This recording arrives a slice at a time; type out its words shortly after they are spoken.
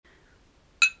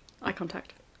Eye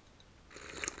contact.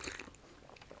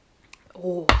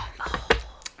 Oh,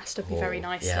 that's done me very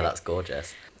nicely. Yeah, that's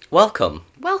gorgeous. Welcome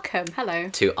Welcome, hello.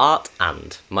 to Art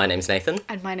and. My name's Nathan.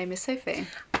 And my name is Sophie.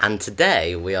 And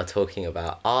today we are talking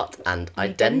about art and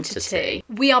identity.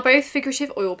 We are both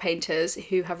figurative oil painters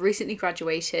who have recently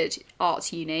graduated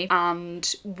arts uni,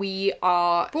 and we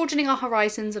are broadening our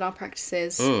horizons and our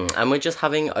practices. And we're just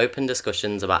having open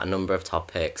discussions about a number of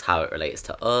topics, how it relates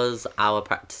to us, our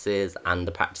practices, and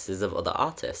the practices of other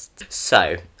artists.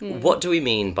 So, what do we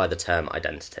mean by the term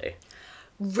identity?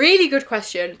 Really good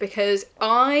question, because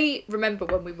I remember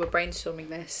when we were brainstorming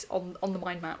this on the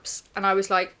mind maps, and I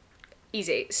was like,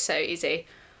 easy, so easy.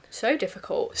 So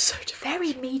difficult. So difficult.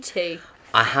 Very meaty.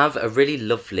 I have a really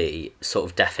lovely sort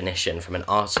of definition from an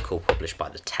article published by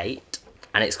the Tate,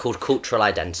 and it's called Cultural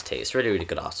Identity. It's a really, really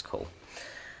good article.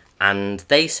 And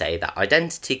they say that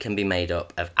identity can be made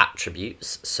up of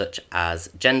attributes such as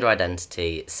gender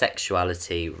identity,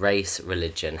 sexuality, race,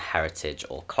 religion, heritage,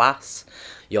 or class.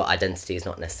 Your identity is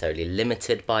not necessarily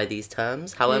limited by these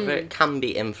terms. However, it can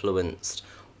be influenced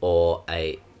or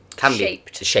be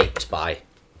shaped by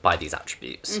these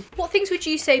attributes. What things would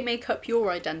you say make up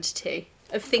your identity?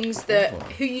 Of things that,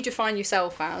 who you define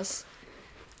yourself as?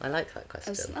 I like that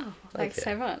question. Thanks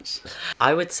so much.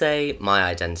 I would say my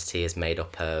identity is made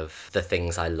up of the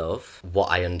things I love, what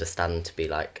I understand to be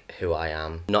like who I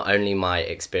am. Not only my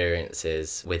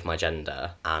experiences with my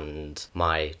gender and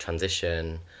my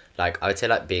transition. Like, I would say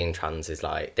like being trans is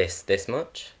like this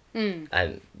much.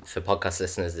 And for podcast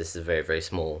listeners, this is very, very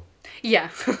small. Yeah.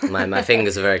 my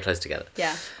fingers are very close together.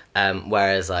 Yeah.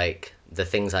 Whereas like the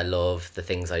things I love, the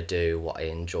things I do, what I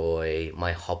enjoy,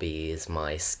 my hobbies,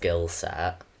 my skill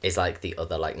set is like the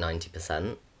other like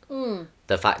 90%.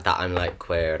 The fact that I'm like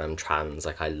queer and I'm trans,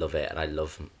 like I love it and I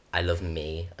love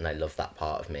me and I love that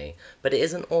part of me, but it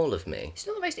isn't all of me. It's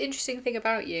not the most interesting thing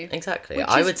about you. Exactly.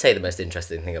 I would say the most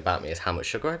interesting thing about me is how much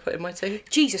sugar I put in my tea.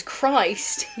 Jesus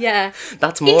Christ. Yeah.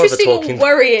 That's more of a talking... Interesting or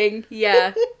worrying.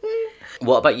 Yeah.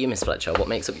 What about you, Miss Fletcher? What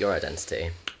makes up your identity?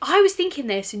 I was thinking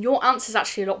this, and your answer's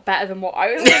actually a lot better than what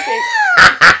I was thinking.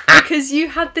 Because you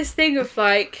had this thing of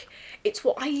like, it's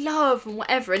what I love and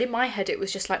whatever, and in my head it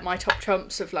was just like my top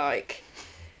trumps of like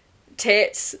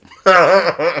tits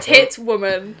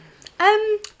woman.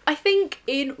 I think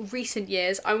in recent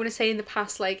years, I want to say in the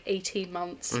past like 18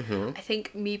 months, I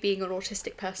think me being an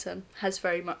autistic person has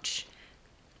very much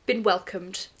been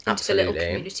welcomed into the little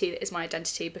community that is my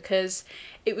identity, because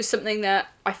it was something that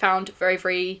I found very,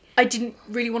 very... I didn't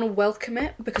really want to welcome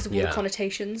it because of all the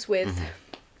connotations with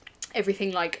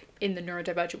everything like in the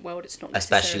neurodivergent world. It's not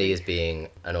necessarily... Especially as being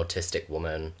an autistic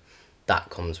woman, that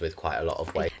comes with quite a lot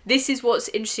of weight. This is what's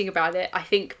interesting about it, I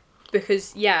think,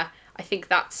 because, I think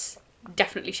that's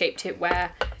definitely shaped it,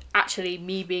 where actually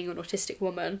me being an autistic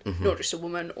woman, not just a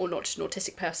woman or not just an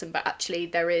autistic person, but actually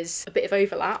there is a bit of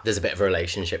overlap. There's a bit of a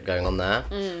relationship going on there.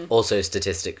 Also,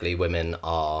 statistically, women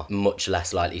are much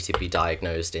less likely to be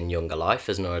diagnosed in younger life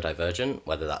as neurodivergent,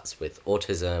 whether that's with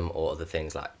autism or other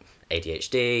things like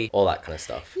ADHD, all that kind of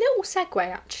stuff. Little segue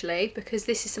actually, because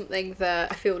this is something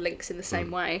that I feel links in the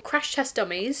same way. Crash test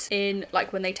dummies in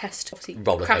like when they test obviously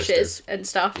roller crashes coasters and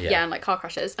stuff. Yeah, and like car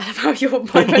crashes. I love how your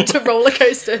mind went to roller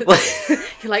coasters.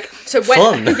 You're like, so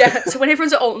when so when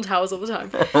everyone's at Alton Towers all the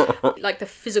time, like the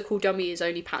physical dummy is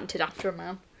only patented after a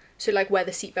man. So like where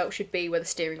the seatbelt should be, where the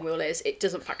steering wheel is, it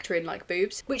doesn't factor in like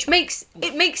boobs, which makes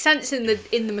sense in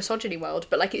the misogyny world,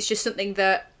 but like it's just something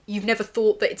that you've never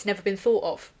thought that it's never been thought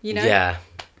of, you know? Yeah.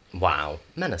 Wow.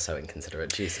 Men are so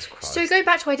inconsiderate. Jesus Christ. So going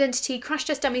back to identity, crash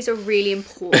test dummies are really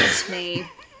important to me.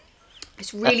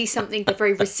 It's really something. They're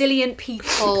very resilient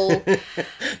people.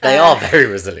 They are very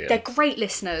resilient. They're great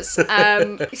listeners. So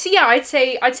yeah, I'd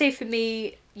say for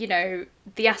me, you know,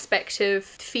 the aspect of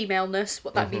femaleness,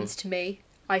 what that means to me.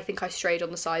 I think I strayed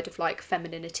on the side of like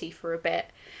femininity for a bit,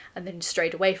 and then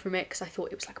strayed away from it because I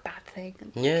thought it was like a bad thing.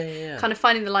 And kind of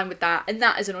finding the line with that. And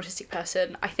that as an autistic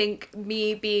person, I think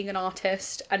me being an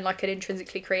artist and like an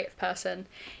intrinsically creative person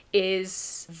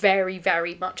is very,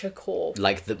 very much a core.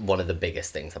 Like one of the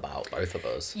biggest things about both of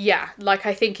us. Yeah, like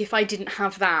I think if I didn't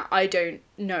have that, I don't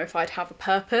know if I'd have a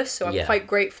purpose, so I'm quite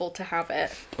grateful to have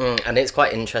it. And it's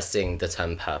quite interesting, the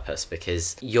term purpose,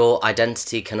 because your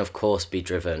identity can of course be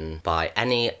driven by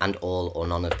any and all or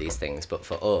none of these things, but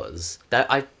for us,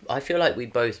 I feel like we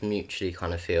both mutually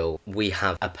kind of feel we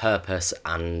have a purpose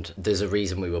and there's a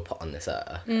reason we were put on this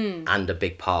earth, and a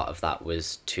big part of that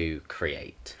was to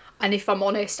create. And if I'm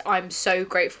honest, I'm so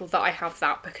grateful that I have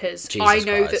that, because Jesus I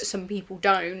know Christ. that some people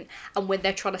don't. And when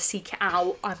they're trying to seek it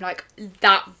out, I'm like,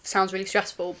 that sounds really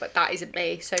stressful, but that isn't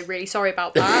me. So really sorry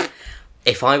about that.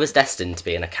 If I was destined to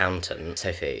be an accountant,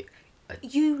 Sophie,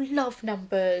 You love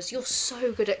numbers. You're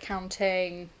so good at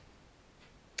counting.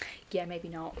 Yeah, maybe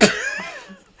not.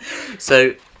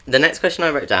 So the next question I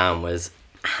wrote down was,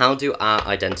 how do our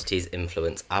identities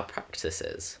influence our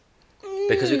practices?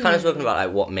 Because we're kind of talking about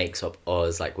like what makes up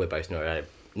us. Like, we're both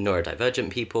neurodivergent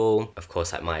people. Of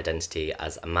course, like, my identity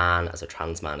as a man, as a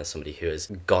trans man, as somebody who has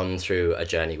gone through a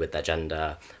journey with their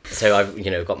gender. So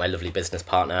I've, got my lovely business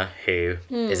partner who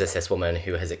is a cis woman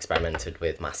who has experimented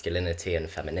with masculinity and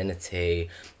femininity.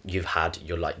 You've had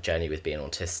your like journey with being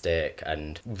autistic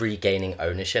and regaining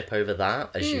ownership over that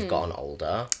as you've gotten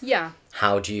older. Yeah.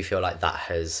 How do you feel like that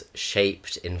has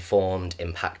shaped, informed,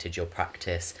 impacted your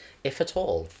practice, if at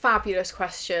all? Fabulous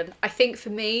question. I think for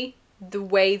me, the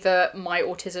way that my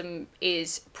autism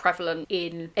is prevalent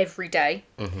in every day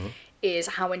is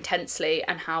how intensely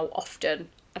and how often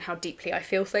and how deeply I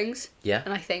feel things. Yeah.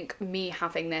 And I think me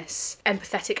having this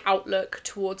empathetic outlook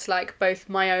towards like both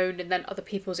my own and then other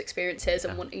people's experiences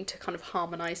and wanting to kind of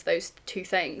harmonise those two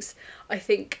things, I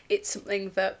think it's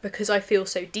something that, because I feel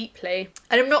so deeply,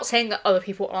 and I'm not saying that other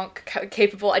people aren't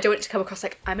capable, I don't want it to come across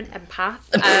like I'm an empath.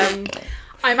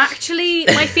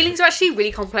 My feelings are actually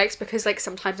really complex because like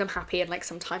sometimes I'm happy and like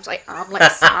sometimes I am like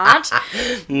sad.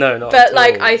 No, not But at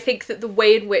like all. I think that the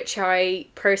way in which I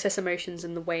process emotions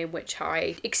and the way in which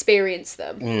I experience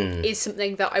them is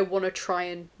something that I want to try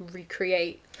and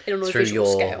recreate on a through visual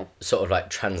your scale. sort of like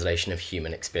translation of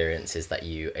human experiences that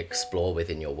you explore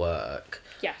within your work.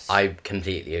 Yes. I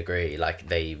completely agree. Like,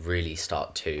 they really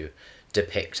start to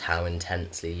depict how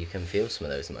intensely you can feel some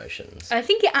of those emotions. And I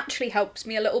think it actually helps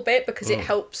me a little bit because it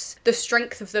helps, the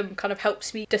strength of them kind of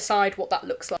helps me decide what that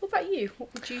looks like. What about you?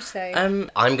 What would you say? I'm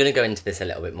going to go into this a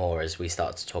little bit more as we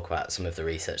start to talk about some of the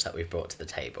research that we've brought to the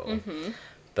table.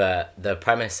 But the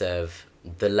premise of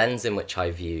the lens in which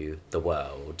I view the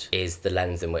world is the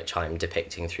lens in which I'm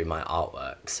depicting through my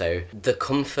artwork. So the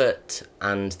comfort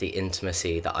and the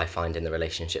intimacy that I find in the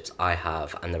relationships I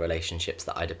have and the relationships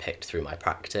that I depict through my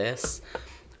practice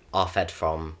are fed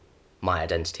from my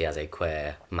identity as a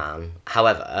queer man.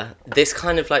 However, this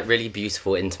kind of like really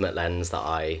beautiful, intimate lens that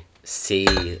I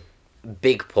see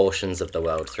big portions of the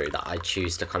world through, that I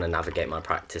choose to kind of navigate my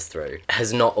practice through,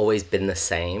 has not always been the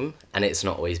same, and it's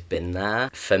not always been there.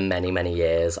 For many, many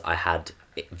years, I had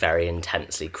very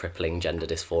intensely crippling gender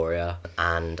dysphoria,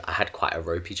 and I had quite a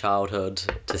ropey childhood,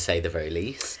 to say the very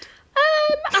least.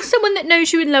 As someone that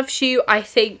knows you and loves you, I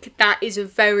think that is a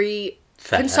very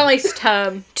Fair. concise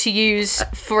term to use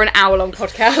for an hour-long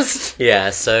podcast.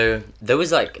 Yeah, so there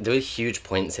were huge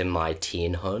points in my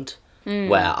teenhood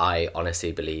where I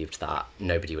honestly believed that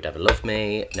nobody would ever love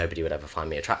me, nobody would ever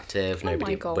find me attractive,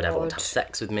 nobody would ever want to have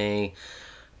sex with me.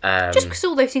 Just because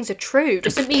all those things are true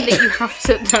doesn't mean that you have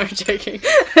to... No, I'm joking.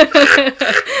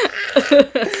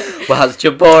 Whilst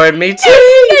you're boring me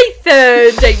too!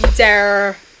 Nathan, don't you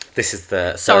dare. This is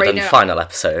the third and final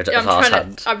episode of our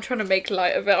hand. I'm trying to make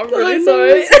light of it. I'm really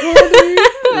sorry.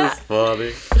 It's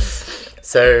funny.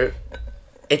 So,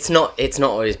 it's not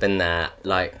always been there.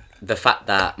 Like, the fact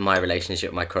that my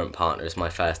relationship with my current partner is my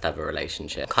first ever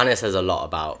relationship kind of says a lot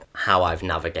about how I've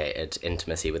navigated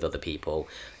intimacy with other people.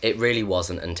 It really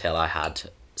wasn't until I had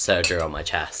surgery on my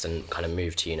chest and kind of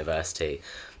moved to university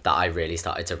that I really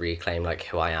started to reclaim like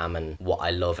who I am and what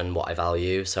I love and what I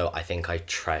value. So I think I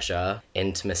treasure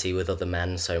intimacy with other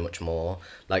men so much more.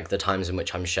 Like the times in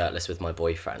which I'm shirtless with my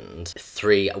boyfriend,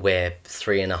 we're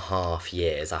 3.5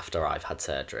 years after I've had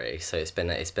surgery. So it's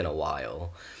been a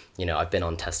while. You know, I've been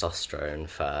on testosterone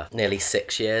for nearly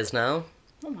 6 years now.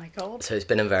 Oh my God. So it's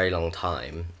been a very long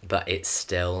time, but it's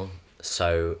still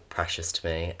so precious to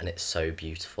me and it's so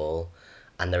beautiful.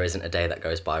 And there isn't a day that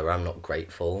goes by where I'm not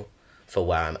grateful for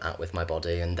where I'm at with my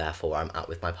body and therefore where I'm at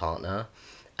with my partner.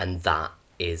 And that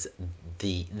is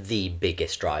the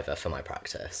biggest driver for my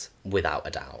practice, without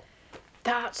a doubt.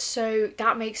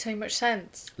 That makes so much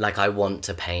sense. Like, I want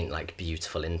to paint like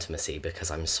beautiful intimacy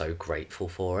because I'm so grateful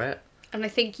for it. And I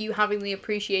think you having the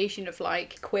appreciation of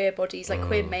like queer bodies, like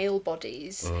queer male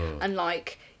bodies, and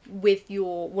like with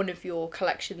one of your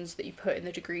collections that you put in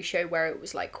the degree show where it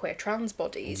was like queer trans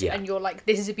bodies, and you're like,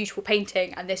 this is a beautiful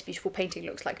painting and this beautiful painting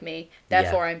looks like me,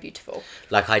 therefore I'm beautiful.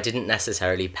 Like, I didn't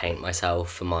necessarily paint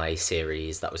myself for my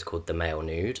series that was called The Male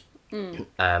Nude.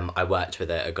 I worked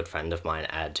with a good friend of mine,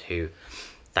 Ed, who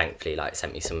thankfully like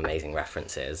sent me some amazing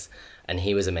references, and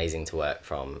he was amazing to work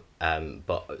from.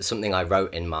 But something I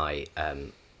wrote in my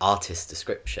artist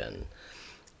description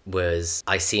was,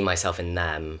 I see myself in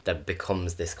them. There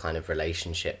becomes this kind of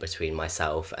relationship between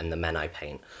myself and the men I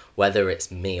paint, whether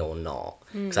it's me or not,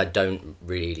 because I don't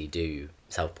really do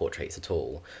self-portraits at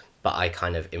all. but I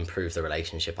kind of improve the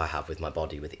relationship I have with my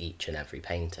body with each and every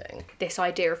painting. This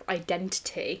idea of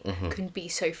identity can be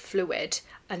so fluid,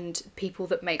 and people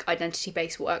that make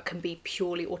identity-based work can be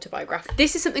purely autobiographical.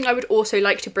 This is something I would also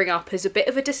like to bring up as a bit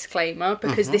of a disclaimer,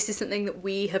 because this is something that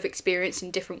we have experienced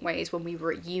in different ways when we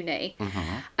were at uni.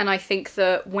 And I think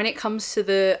that when it comes to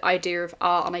the idea of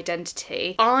art and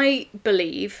identity, I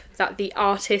believe that the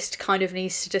artist kind of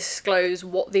needs to disclose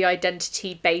what the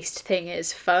identity-based thing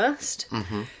is first.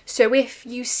 So if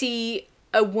you see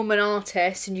a woman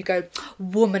artist and you go,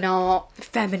 woman art,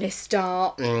 feminist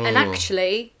art, and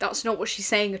actually that's not what she's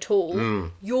saying at all,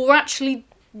 you're actually,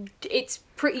 it's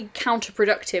pretty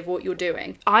counterproductive what you're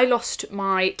doing. I lost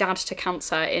my dad to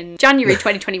cancer in January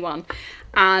 2021,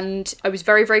 and I was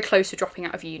very, very close to dropping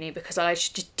out of uni because I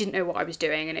just didn't know what I was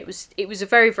doing, and it was a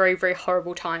very, very, very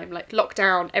horrible time, like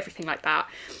lockdown, everything like that.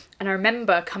 And I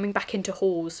remember coming back into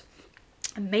halls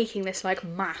and making this like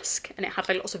mask, and it had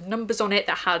like lots of numbers on it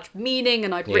that had meaning,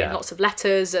 and I'd written lots of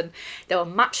letters, and there were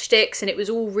matchsticks, and it was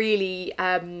all really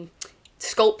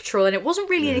sculptural, and it wasn't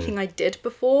really anything I did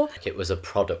before. It was a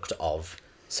product of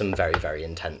some very, very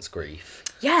intense grief.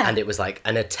 Yeah. And it was like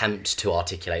an attempt to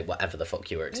articulate whatever the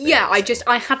fuck you were experiencing. Yeah,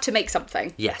 I had to make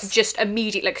something. Yes. Just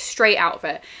immediately, like straight out of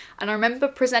it. And I remember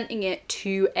presenting it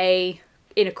in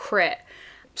a crit.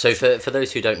 So for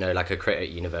those who don't know, like a crit at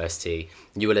university,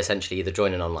 you will essentially either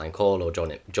join an online call or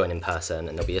join in person,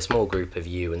 and there'll be a small group of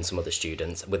you and some other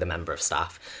students with a member of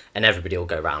staff, and everybody will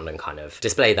go around and kind of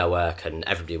display their work, and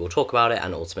everybody will talk about it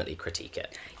and ultimately critique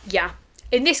it. Yeah.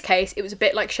 In this case, it was a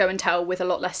bit like show and tell with a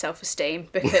lot less self-esteem,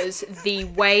 because the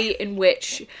way in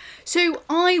which... So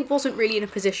I wasn't really in a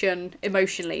position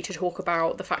emotionally to talk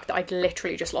about the fact that I'd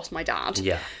literally just lost my dad.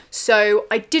 Yeah. So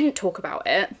I didn't talk about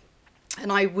it. And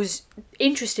I was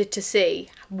interested to see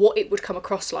what it would come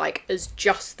across like as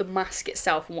just the mask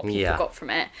itself and what people got from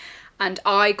it. And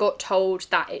I got told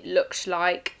that it looked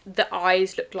like, the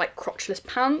eyes looked like crotchless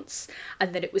pants,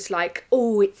 and that it was like,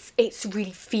 oh, it's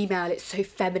really female, it's so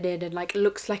feminine, and like it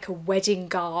looks like a wedding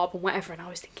garb and whatever. And I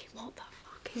was thinking, what the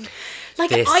fucking...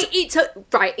 Like,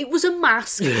 it was a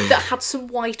mask that had some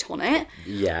white on it.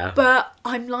 Yeah. But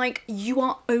I'm like, you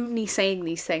are only saying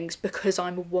these things because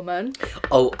I'm a woman.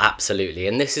 Oh, absolutely.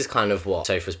 And this is kind of what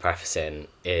Soph was prefacing,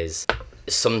 is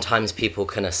sometimes people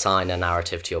can assign a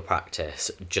narrative to your practice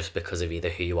just because of either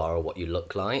who you are or what you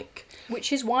look like.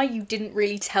 Which is why you didn't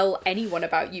really tell anyone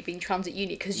about you being trans at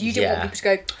uni, because you didn't want people to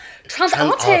go, trans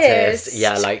artist!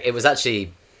 Yeah, like, it was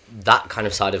actually that kind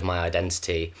of side of my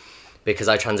identity, because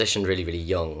I transitioned really, really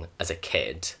young as a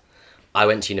kid. I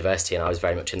went to university and I was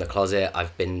very much in the closet.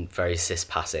 I've been very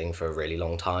cis-passing for a really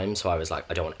long time, so I was like,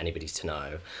 I don't want anybody to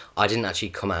know. I didn't actually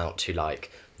come out to,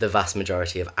 like, the vast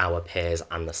majority of our peers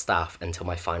and the staff until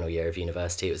my final year of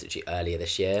university. It was actually earlier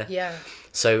this year. Yeah.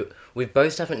 So we've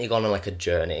both definitely gone on, like, a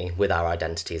journey with our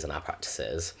identities and our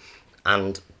practices.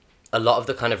 And a lot of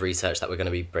the kind of research that we're going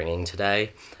to be bringing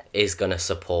today is going to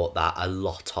support that a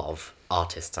lot of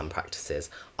artists and practices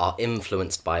are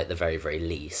influenced by, at the very, very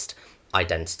least,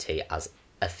 identity as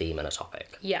a theme and a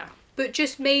topic. Yeah. But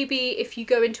just maybe if you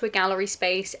go into a gallery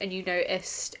space and you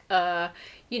noticed, a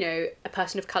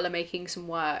person of colour making some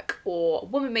work, or a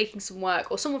woman making some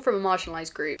work, or someone from a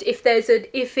marginalised group, if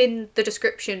in the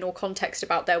description or context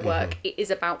about their work it is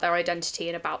about their identity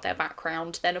and about their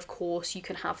background, then of course you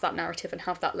can have that narrative and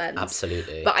have that lens.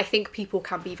 Absolutely. But I think people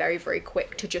can be very, very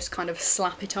quick to just kind of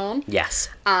slap it on. Yes.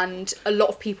 And a lot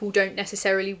of people don't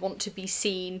necessarily want to be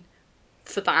seen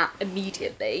for that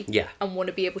immediately. Yeah. And want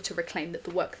to be able to reclaim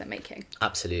the work they're making.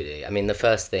 Absolutely. I mean, the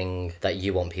first thing that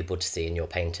you want people to see in your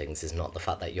paintings is not the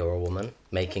fact that you're a woman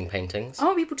making paintings. I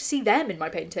want people to see them in my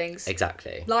paintings.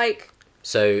 Exactly. Like,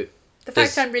 so the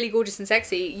fact I'm really gorgeous and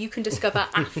sexy, you can discover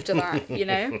after that, you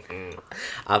know?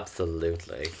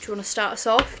 Absolutely. Do you want to start us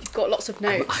off? You've got lots of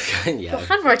notes. Yeah. Your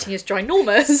handwriting is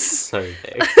ginormous. So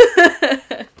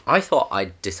big. I thought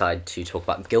I'd decide to talk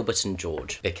about Gilbert and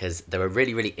George because they're a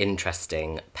really, really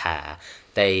interesting pair.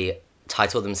 They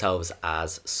title themselves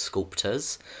as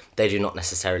sculptors. They do not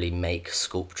necessarily make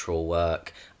sculptural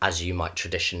work as you might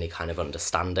traditionally kind of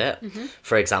understand it.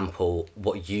 For example,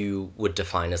 what you would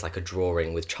define as like a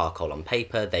drawing with charcoal on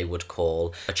paper, they would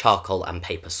call a charcoal and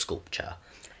paper sculpture,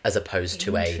 as opposed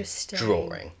to a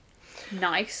drawing.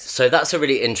 Nice. So that's a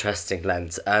really interesting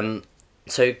lens.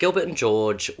 So Gilbert and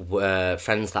George were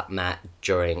friends that met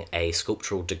during a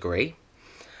sculptural degree.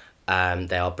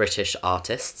 They are British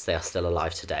artists. They are still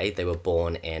alive today. They were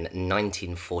born in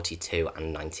 1942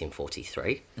 and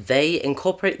 1943. They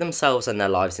incorporate themselves and their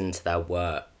lives into their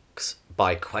works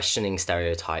by questioning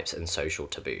stereotypes and social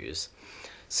taboos.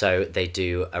 So they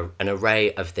do an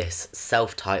array of this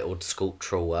self-titled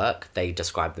sculptural work. They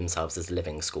describe themselves as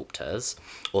living sculptors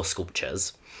or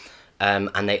sculptures.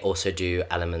 And they also do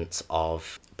elements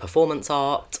of performance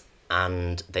art,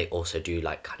 and they also do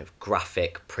like kind of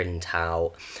graphic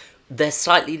printout. They're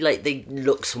slightly like, they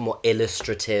look somewhat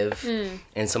illustrative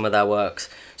in some of their works.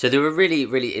 So they're a really,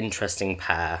 really interesting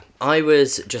pair. I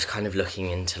was just kind of looking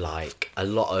into like a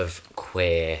lot of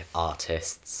queer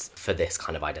artists for this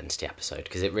kind of identity episode,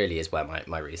 because it really is where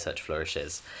my research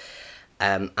flourishes.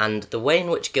 And the way in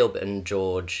which Gilbert and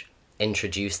George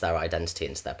introduce their identity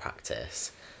into their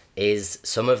practice is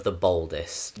some of the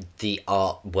boldest the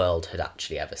art world had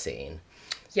actually ever seen.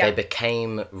 Yeah. They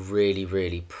became really,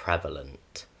 really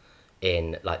prevalent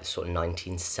in like the sort of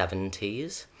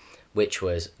 1970s, which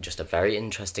was just a very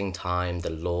interesting time. The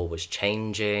law was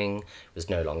changing. It was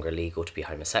no longer illegal to be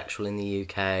homosexual in the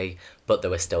UK, but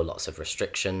there were still lots of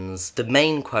restrictions. The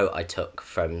main quote I took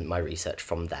from my research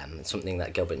from them, something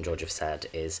that Gilbert and George have said,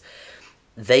 is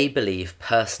they believe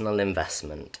personal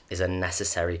investment is a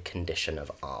necessary condition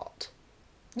of art.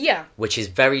 Yeah. Which is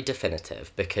very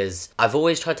definitive, because I've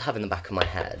always tried to have in the back of my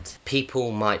head,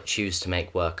 people might choose to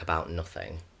make work about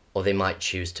nothing, or they might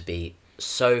choose to be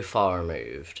so far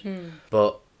removed.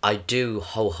 But I do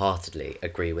wholeheartedly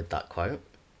agree with that quote.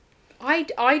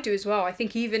 I do as well. I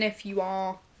think even if you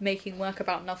are making work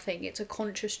about nothing, it's a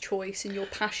conscious choice and you're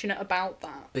passionate about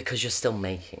that. Because you're still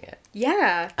making it.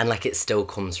 Yeah. And like it still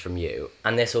comes from you.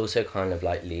 And this also kind of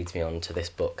like leads me on to this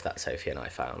book that Sophie and I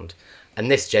found. And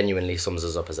this genuinely sums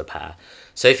us up as a pair.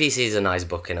 Sophie sees a nice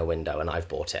book in a window and I've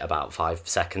bought it about 5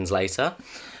 seconds later.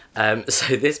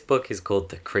 So this book is called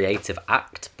The Creative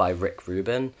Act by Rick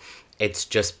Rubin. It's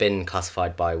just been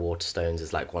classified by Waterstones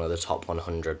as like one of the top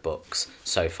 100 books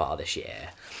so far this year.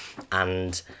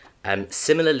 And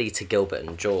similarly to Gilbert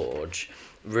and George,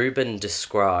 Rubin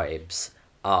describes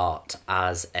art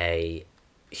as a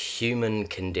human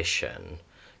condition.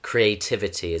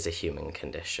 Creativity is a human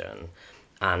condition.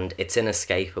 And it's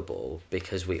inescapable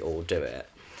because we all do it.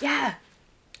 Yeah.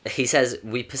 He says,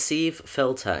 we perceive,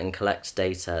 filter and collect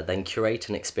data, then curate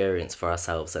an experience for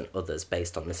ourselves and others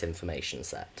based on this information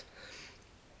set.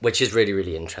 Which is really,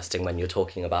 really interesting when you're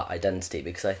talking about identity,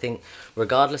 because I think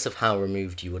regardless of how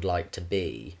removed you would like to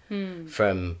be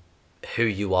from who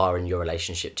you are in your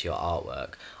relationship to your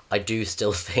artwork, I do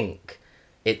still think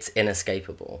it's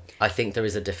inescapable. I think there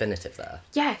is a definitive there.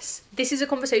 Yes. This is a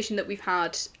conversation that we've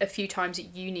had a few times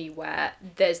at uni where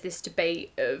there's this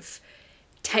debate of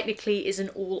technically isn't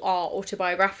all art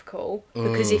autobiographical,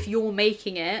 because if you're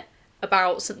making it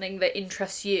about something that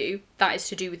interests you, that is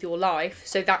to do with your life,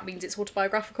 so that means it's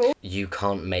autobiographical. You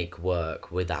can't make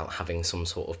work without having some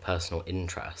sort of personal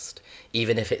interest,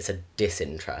 even if it's a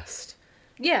disinterest.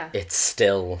 Yeah. It's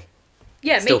still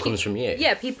comes from you.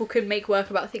 Yeah, people can make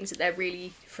work about things that they're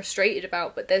really frustrated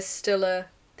about, but there's still a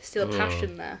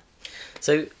passion there.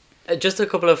 So just a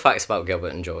couple of facts about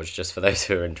Gilbert and George, just for those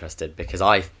who are interested, because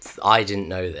I didn't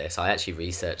know this. I actually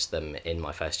researched them in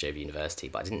my first year of university,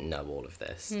 but I didn't know all of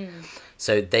this.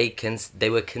 So they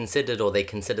were considered, or they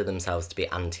consider themselves to be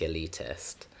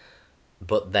anti-elitist,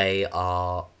 but they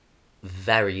are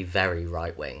very, very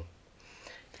right-wing.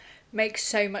 Makes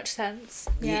so much sense.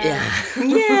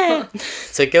 Yeah.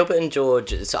 So Gilbert and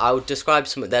George, so I'll describe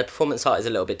some of their performance art is a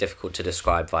little bit difficult to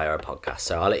describe via a podcast,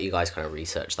 so I'll let you guys kind of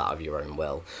research that of your own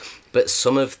will. But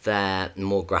some of their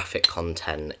more graphic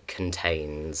content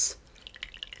contains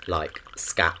like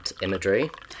scat imagery.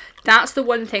 That's the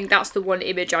one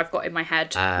image I've got in my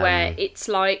head where it's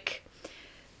like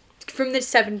from the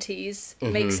 70s,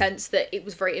 makes sense that it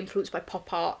was very influenced by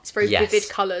pop art. It's very vivid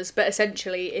colours, but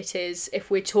essentially it is,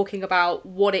 if we're talking about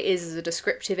what it is as a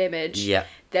descriptive image,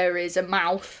 there is a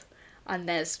mouth and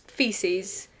there's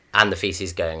faeces. And the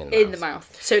faeces going in the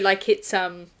mouth. So like it's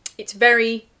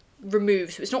very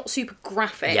removed, so it's not super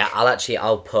graphic. Yeah,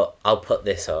 I'll put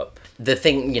this up. The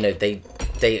thing,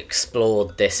 they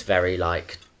explored this very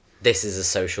like, this is a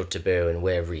social taboo and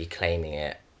we're reclaiming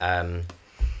it.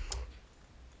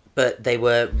 But they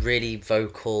were really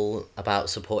vocal about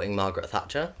supporting Margaret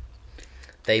Thatcher.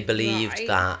 They believed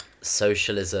that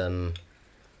socialism,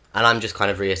 and I'm just kind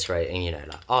of reiterating,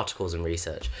 like articles and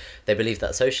research, they believed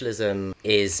that socialism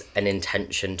is an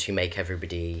intention to make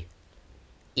everybody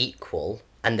equal,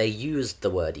 and they used the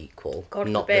word equal,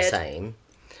 not the same,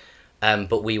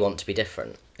 but we want to be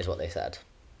different, is what they said.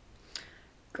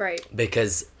 Great.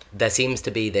 Because there seems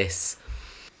to be this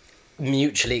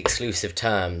mutually exclusive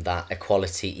term that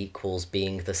equality equals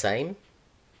being the same.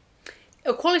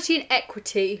 Equality and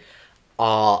equity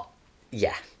are,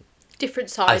 different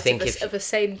sides of a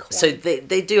same coin. So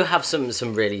they do have some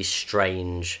really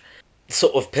strange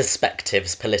sort of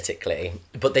perspectives politically,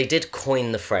 but they did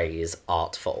coin the phrase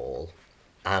art for all.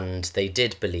 And they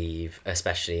did believe,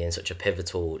 especially in such a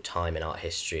pivotal time in art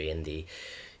history, in the,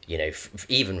 you know,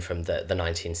 even from the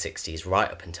 1960s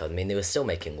right up until, I mean, they were still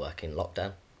making work in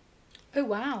lockdown. Oh,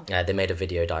 wow. Yeah, they made a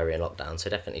video diary in lockdown, so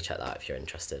definitely check that out if you're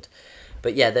interested.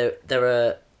 But yeah, there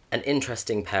are an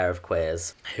interesting pair of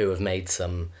queers who have made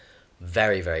some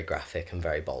very, very graphic and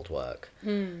very bold work.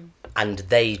 And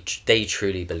they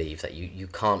truly believe that you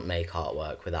can't make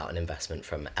artwork without an investment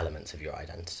from elements of your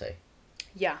identity.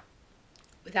 Yeah.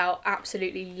 Without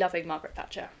absolutely loving Margaret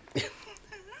Thatcher.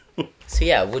 So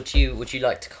yeah, would you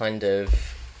like to kind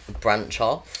of branch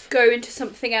off? Go into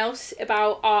something else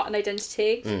about art and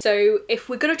identity. So if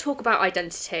we're going to talk about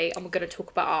identity and we're going to talk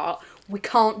about art, we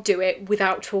can't do it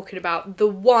without talking about the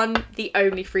one, the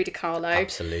only Frida Kahlo.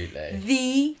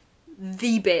 Absolutely.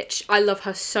 The bitch. I love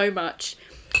her so much.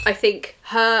 I think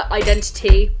her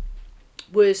identity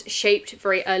was shaped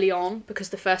very early on because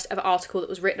the first ever article that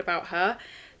was written about her,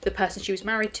 the person she was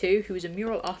married to, who was a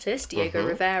mural artist, Diego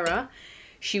Rivera,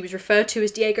 she was referred to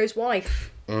as Diego's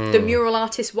wife. The mural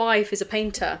artist's wife is a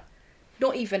painter.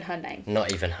 Not even her name.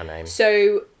 Not even her name.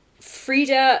 So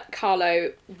Frida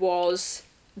Kahlo was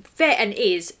and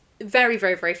is very,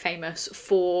 very, very famous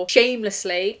for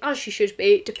shamelessly, as she should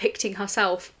be, depicting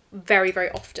herself very, very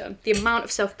often. The amount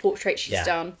of self-portraits she's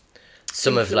done.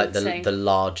 Some of like the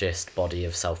largest body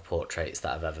of self-portraits that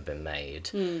have ever been made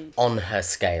on her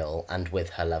scale and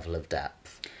with her level of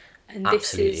depth. And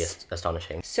absolutely this is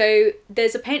astonishing. So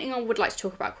there's a painting I would like to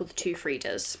talk about called The Two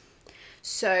Fridas.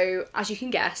 So as you can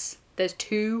guess, there's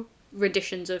two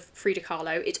renditions of Frida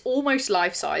Kahlo. It's almost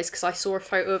life-size because I saw a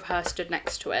photo of her stood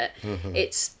next to it.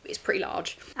 It's pretty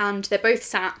large. And they're both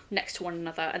sat next to one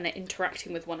another and they're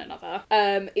interacting with one another.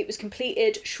 It was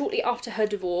completed shortly after her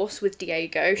divorce with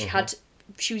Diego.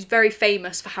 She was very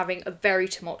famous for having a very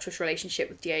tumultuous relationship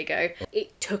with Diego.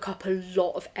 It took up a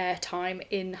lot of airtime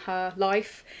in her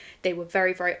life. They were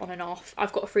very, very on and off.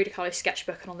 I've got a Frida Kahlo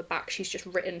sketchbook and on the back she's just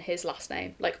written his last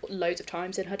name, like, loads of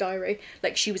times in her diary.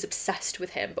 Like, she was obsessed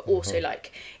with him, but also,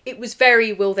 like, it was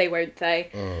very will they, won't they.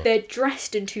 They're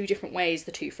dressed in two different ways,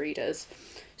 the two Fridas.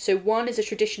 So one is a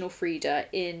traditional Frida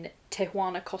in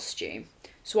Tehuana costume.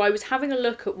 So I was having a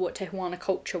look at what Tehuana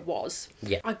culture was.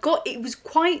 Yeah. It was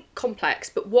quite complex,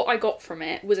 but what I got from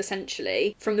it was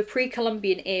essentially, from the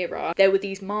pre-Columbian era, there were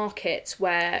these markets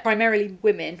where primarily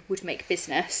women would make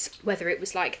business, whether it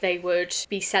was like they would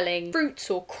be selling fruits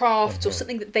or crafts or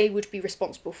something that they would be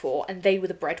responsible for, and they were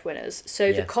the breadwinners.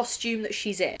 So the costume that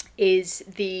she's in is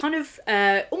the kind of,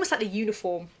 almost like the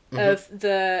uniform of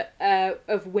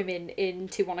women in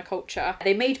Tijuana culture.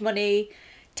 They made money,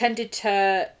 tended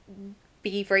to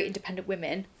be very independent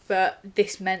women, but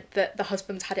this meant that the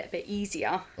husbands had it a bit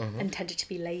easier and tended to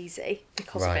be lazy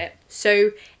because of it.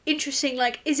 So interesting,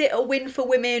 like, is it a win for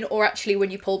women, or actually when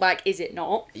you pull back, is it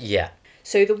not? Yeah.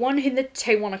 So the one in the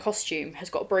Tehuana costume has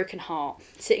got a broken heart,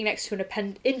 sitting next to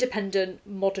an independent,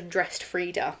 modern dressed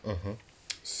Frida.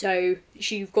 So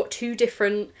you've got two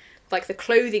different, like, the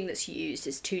clothing that's used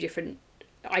is two different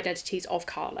identities of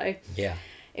Kahlo. Yeah.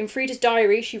 In Frida's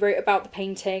diary, she wrote about the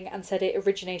painting and said it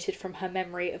originated from her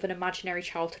memory of an imaginary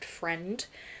childhood friend.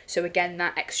 So again,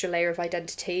 that extra layer of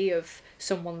identity of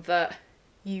someone that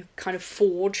you kind of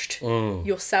forged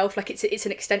yourself. Like, it's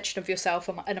an extension of yourself,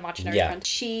 an imaginary friend.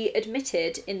 She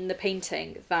admitted in the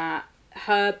painting that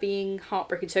her being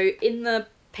heartbroken. So in the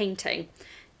painting,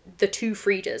 the two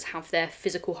Fridas have their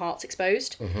physical hearts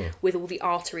exposed with all the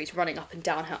arteries running up and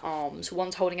down her arms.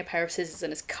 One's holding a pair of scissors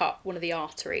and has cut one of the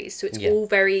arteries. So it's all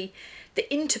very...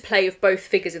 The interplay of both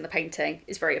figures in the painting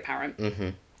is very apparent.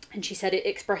 And she said it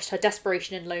expressed her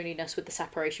desperation and loneliness with the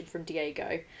separation from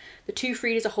Diego. The two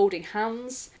Fridas are holding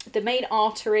hands. The main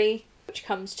artery, which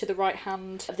comes to the right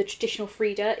hand of the traditional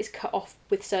Frida, is cut off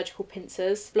with surgical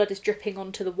pincers. Blood is dripping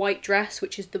onto the white dress,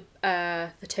 which is the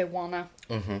Tehuana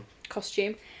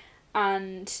costume,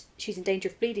 and she's in danger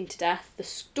of bleeding to death. The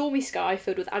stormy sky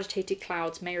filled with agitated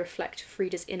clouds may reflect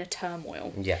Frida's inner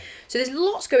turmoil. So there's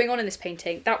lots going on in this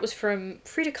painting. That was from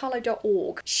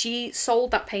fridakahlo.org. She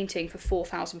sold that painting for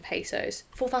 4,000 pesos,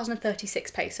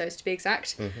 4,036 pesos to be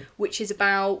exact, which is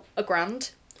about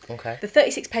 $1,000. Okay. The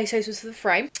 36 pesos was for the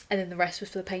frame, and then the rest was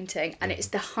for the painting, and it's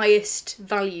the highest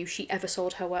value she ever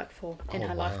sold her work for in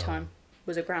her lifetime,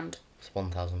 was $1,000. It's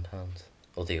 £1,000,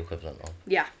 or the equivalent of.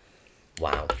 Yeah.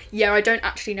 Wow. Yeah, I don't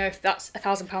actually know if that's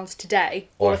 £1,000 today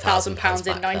or £1,000 in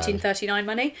 1939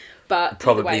 money, but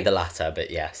probably the latter,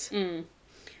 but yes.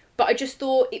 But I just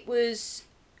thought it was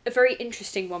a very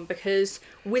interesting one, because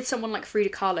with someone like Frida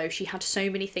Kahlo, she had so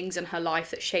many things in her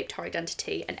life that shaped her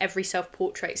identity, and every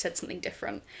self-portrait said something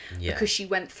different. Yeah. Because she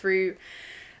went through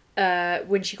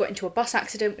when she got into a bus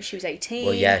accident when she was 18.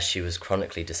 Well, yeah, she was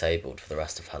chronically disabled for the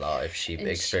rest of her life. She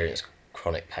experienced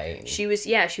chronic pain. She was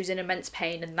in immense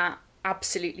pain, and that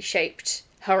absolutely shaped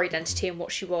her identity and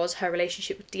what she was. Her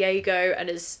relationship with Diego, and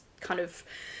as kind of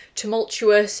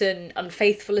tumultuous and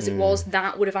unfaithful as it was,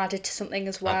 that would have added to something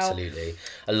as well. Absolutely.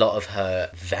 A lot of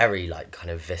her very, like, kind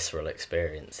of visceral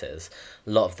experiences, a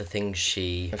lot of the things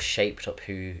she have shaped up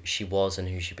who she was and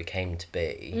who she became to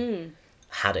be,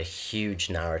 had a huge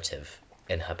narrative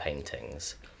in her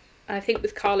paintings. And I think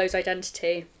with Kahlo's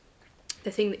identity,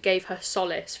 the thing that gave her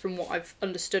solace, from what I've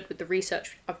understood with the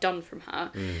research I've done from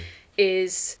her,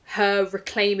 is her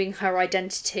reclaiming her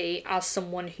identity as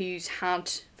someone who's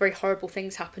had very horrible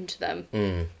things happen to them,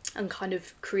 and kind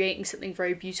of creating something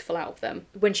very beautiful out of them.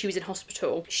 When she was in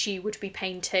hospital, she would be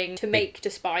painting to make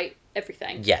despite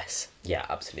everything. Yes, yeah,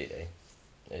 absolutely.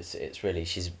 It's really,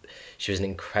 she was an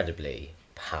incredibly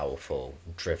powerful,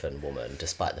 driven woman,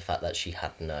 despite the fact that she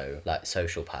had no, like,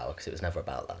 social power, because it was never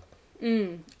about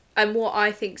that. And what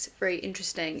I think's very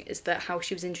interesting is that how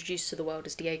she was introduced to the world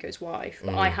as Diego's wife.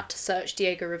 But I had to search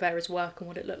Diego Rivera's work and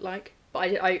what it looked like. But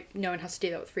I no one has to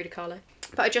do that with Frida Kahlo.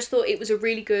 But I just thought it was a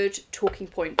really good talking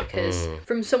point, because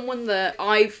from someone that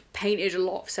I've painted a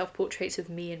lot of self-portraits of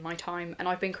me in my time, and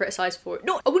I've been criticised for it.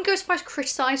 I wouldn't go as far as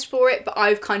criticised for it, but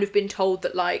I've kind of been told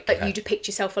that, like, you depict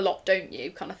yourself a lot, don't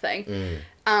you, kind of thing.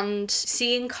 And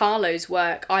seeing Kahlo's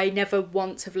work, I never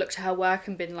once have looked at her work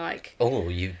and been like, oh,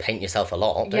 you paint yourself a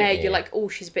lot, don't you? Yeah, you're like, oh,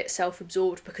 she's a bit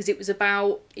self-absorbed, because it was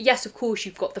about, yes, of course,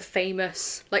 you've got the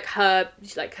famous, like her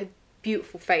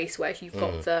beautiful face where you've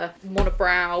got the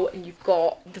monobrow, and you've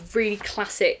got the really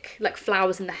classic, like,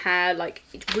 flowers in the hair, like,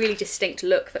 really distinct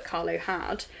look that Kahlo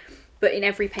had. But in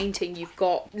every painting, you've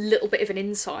got a little bit of an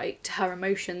insight to her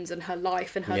emotions and her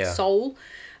life and her soul,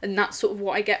 and that's sort of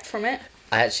what I get from it.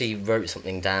 I actually wrote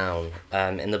something down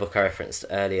in the book I referenced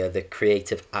earlier, The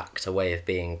Creative Act, A Way of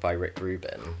Being by Rick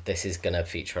Rubin. This is going to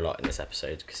feature a lot in this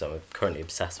episode because I'm currently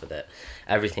obsessed with it.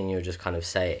 Everything you were just kind of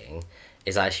saying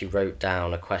is, I actually wrote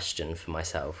down a question for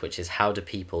myself, which is, how do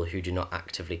people who do not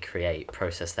actively create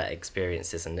process their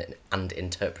experiences and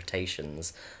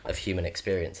interpretations of human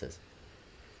experiences?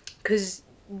 Because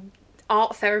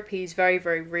art therapy is very,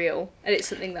 very real, and it's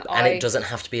something that And it doesn't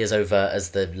have to be as overt as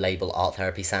the label art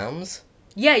therapy sounds.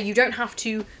 Yeah, you don't have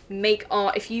to make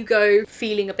art. If you go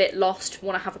feeling a bit lost,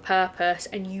 want to have a purpose,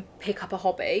 and you pick up a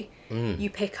hobby, you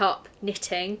pick up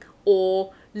knitting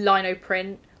or lino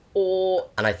print or...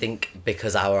 And I think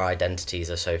because our identities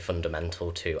are so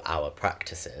fundamental to our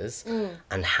practices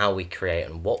and how we create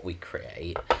and what we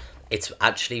create, it's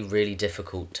actually really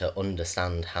difficult to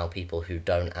understand how people who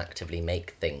don't actively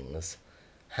make things,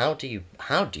 how do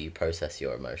you process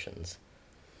your emotions?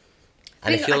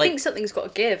 And I think something's got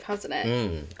to give, hasn't it?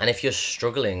 And if you're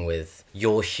struggling with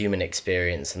your human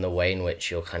experience and the way in which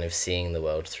you're kind of seeing the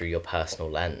world through your personal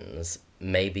lens,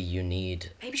 maybe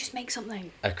just make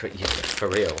something. For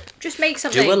real. Just make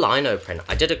something. Do a lino print.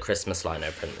 I did a Christmas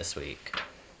lino print this week.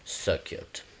 So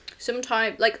cute.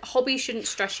 Sometimes, like, hobbies shouldn't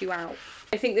stress you out.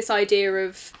 I think this idea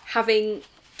of having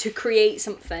to create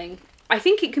something, I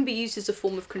think it can be used as a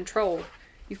form of control.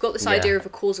 You've got this idea of a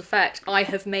cause effect. I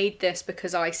have made this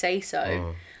because I say so.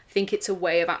 I think it's a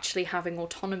way of actually having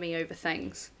autonomy over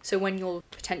things. So when you're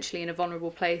potentially in a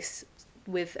vulnerable place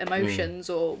with emotions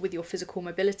or with your physical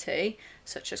mobility,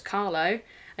 such as Kahlo,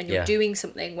 and you're doing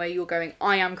something where you're going,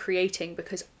 I am creating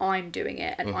because I'm doing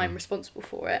it and I'm responsible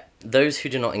for it. Those who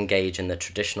do not engage in the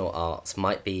traditional arts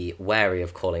might be wary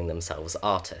of calling themselves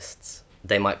artists.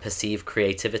 They might perceive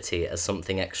creativity as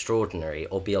something extraordinary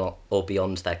or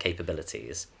beyond their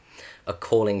capabilities, a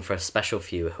calling for a special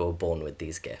few who are born with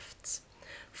these gifts.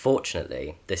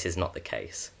 Fortunately, this is not the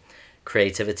case.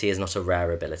 Creativity is not a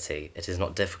rare ability. It is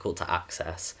not difficult to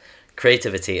access.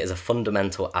 Creativity is a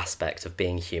fundamental aspect of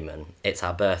being human. It's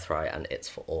our birthright and it's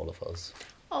for all of us.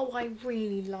 Oh, I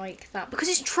really like that, because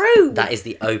it's true. That is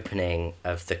the opening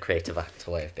of the creative act,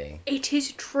 A Way of Being. It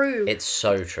is true. It's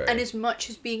so true. And as much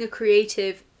as being a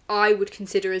creative, I would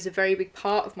consider as a very big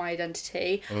part of my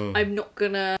identity, I'm not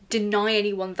gonna deny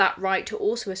anyone that right to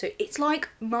also associate. It's like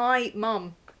my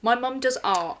mum. My mum does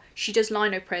art. She does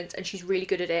lino prints and she's really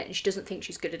good at it, and she doesn't think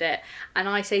she's good at it. And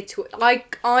I say to her,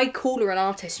 I call her an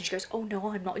artist, and she goes, oh no,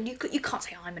 I'm not. And you can't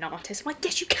say I'm an artist. I'm like,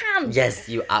 yes, you can. Yes,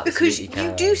 you absolutely because can.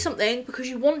 Because you do something because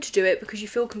you want to do it, because you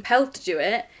feel compelled to do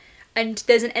it, and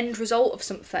there's an end result of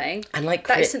something. And like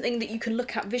that is something that you can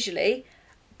look at visually.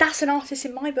 That's an artist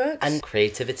in my books. And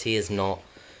creativity is not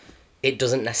it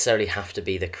doesn't necessarily have to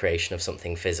be the creation of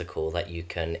something physical that you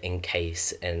can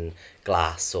encase in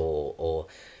glass or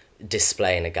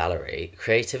display in a gallery.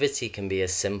 Creativity can be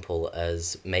as simple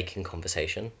as making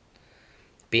conversation.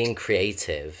 Being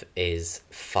creative is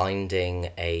finding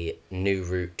a new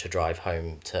route to drive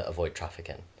home to avoid traffic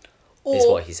in, is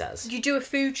what he says. You do a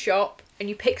food shop and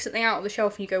you pick something out of the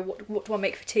shelf and you go, what do I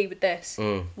make for tea with this?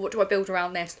 What do I build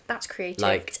around this? That's creative.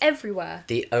 Like, it's everywhere.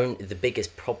 The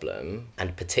biggest problem,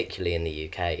 and particularly in the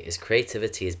UK, is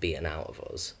creativity is beaten out of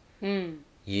us.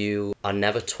 You are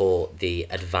never taught the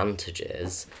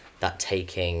advantages that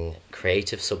taking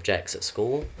creative subjects at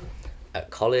school,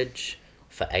 at college,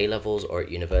 for A-levels or at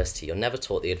university, you're never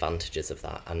taught the advantages of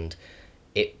that, and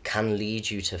it can lead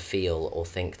you to feel or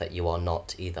think that you are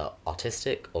not either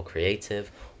artistic or creative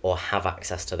or have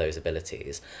access to those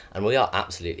abilities, and we are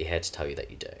absolutely here to tell you that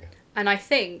you do. And I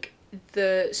think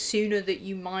the sooner that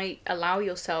you might allow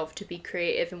yourself to be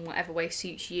creative in whatever way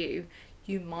suits you,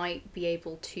 you might be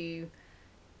able to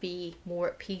be more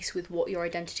at peace with what your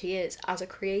identity is as a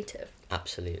creative.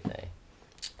 Absolutely.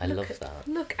 I love that.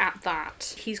 Look at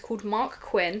that. He's called Mark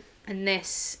Quinn, and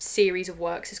this series of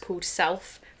works is called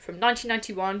Self, from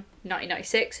 1991,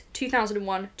 1996,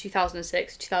 2001,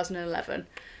 2006, 2011.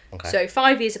 Okay. So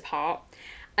 5 years apart.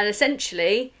 And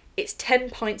essentially, it's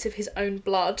 10 pints of his own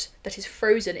blood that is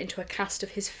frozen into a cast of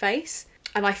his face.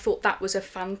 And I thought that was a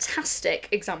fantastic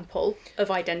example of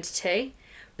identity,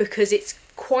 because it's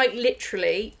quite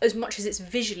literally, as much as it's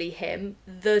visually him,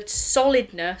 the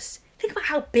solidness. Think about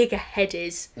how big a head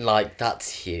is. Like,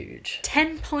 that's huge.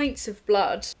 10 pints of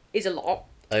blood is a lot.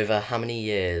 Over how many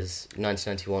years?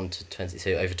 1991 to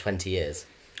 22, over 20 years.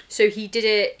 So he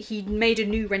made a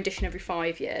new rendition every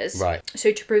 5 years. Right.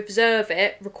 So to preserve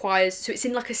it requires, so it's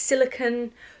in like a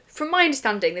silicone, from my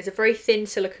understanding, there's a very thin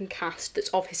silicone cast that's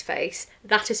of his face.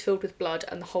 That is filled with blood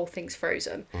and the whole thing's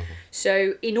frozen.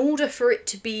 So in order for it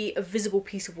to be a visible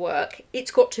piece of work,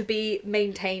 it's got to be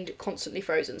maintained constantly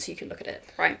frozen so you can look at it,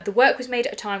 right? The work was made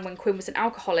at a time when Quinn was an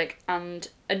alcoholic, and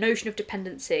a notion of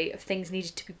dependency, of things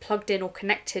needed to be plugged in or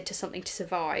connected to something to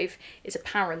survive, is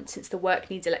apparent, since the work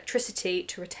needs electricity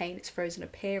to retain its frozen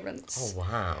appearance. Oh,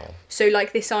 wow. So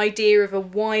like this idea of a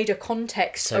wider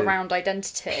context around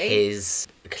identity.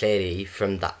 Clearly,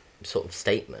 from that sort of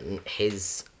statement,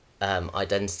 his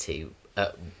identity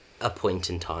at a point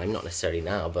in time, not necessarily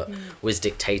now, but was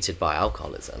dictated by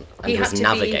alcoholism and was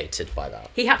navigated by that.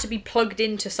 He had to be plugged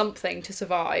into something to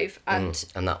survive, and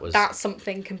that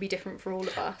something can be different for all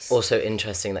of us. Also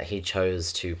interesting that he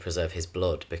chose to preserve his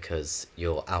blood, because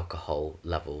your alcohol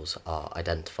levels are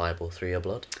identifiable through your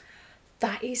blood.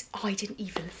 That is, I didn't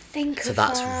even think of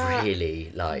that. So that's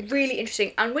really, really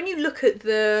interesting. And when you look at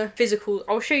the physical,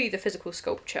 I'll show you the physical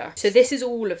sculpture. So this is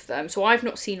all of them. So I've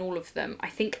not seen all of them. I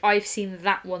think I've seen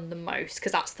that one the most,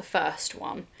 because that's the first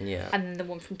one. Yeah. And then the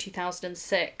one from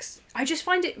 2006. I just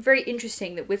find it very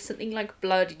interesting that with something like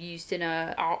blood used in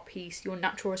an art piece, your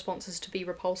natural response is to be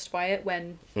repulsed by it,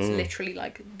 when it's literally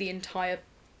like the entire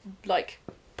like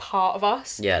part of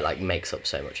us. Yeah, like makes up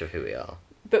so much of who we are.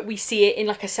 But we see it in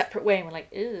like a separate way and we're like,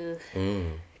 ugh.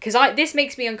 Because this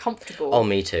makes me uncomfortable. Oh,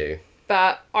 me too.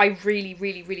 But I really,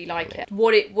 really, really like it.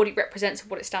 What it represents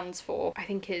and what it stands for, I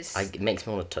think is... It makes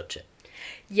me want to touch it.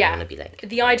 Yeah. I want to be like...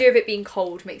 The idea of it being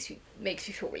cold makes me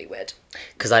feel really weird.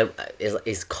 Because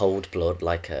is cold blood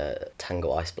like a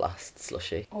Tango Ice Blast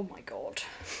slushie? Oh my god.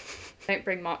 Don't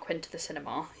bring Mark Quinn to the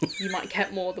cinema. You might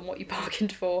get more than what you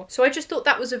bargained for. So I just thought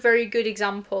that was a very good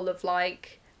example of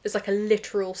like... There's like a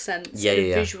literal sense,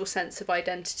 a visual sense of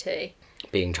identity.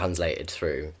 Being translated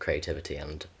through creativity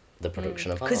and the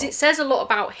production of art. Because it says a lot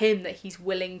about him that he's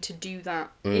willing to do that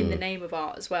in the name of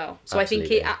art as well. So absolutely. I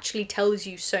think it actually tells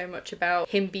you so much about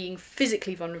him being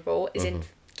physically vulnerable, is in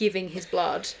giving his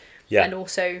blood. Yeah. And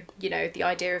also, the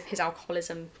idea of his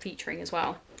alcoholism featuring as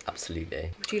well. Absolutely.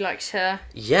 Would you like to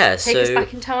take us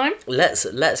back in time?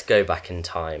 Let's go back in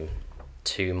time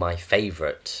to my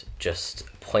favourite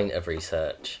point of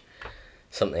research,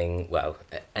 something,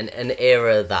 an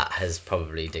era that has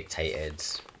probably dictated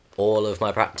all of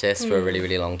my practice for a really,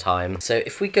 really long time. So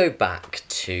if we go back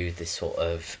to the sort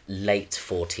of late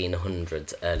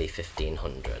 1400s, early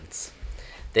 1500s,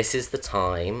 this is the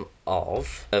time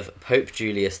of Pope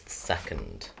Julius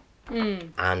II.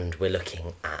 And we're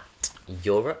looking at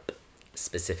Europe,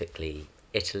 specifically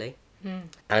Italy.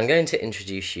 I'm going to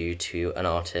introduce you to an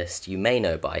artist you may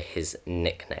know by his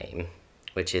nickname,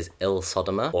 which is Il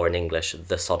Sodoma, or in English,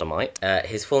 the Sodomite.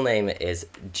 His full name is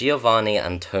Giovanni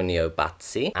Antonio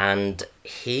Bazzi, and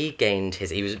he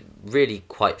was really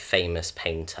quite famous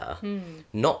painter.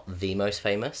 Not the most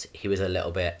famous. He was a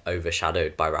little bit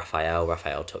overshadowed by Raphael.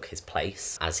 Raphael took his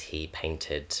place as he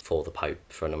painted for the Pope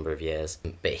for a number of years.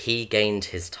 But he gained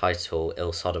his title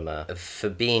Il Sodoma for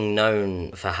being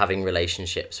known for having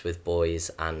relationships with boys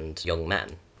and young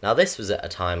men. Now, this was at a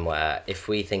time where, if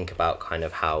we think about kind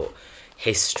of how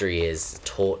history is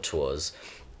taught to us,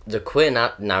 the queer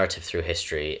narrative through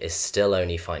history is still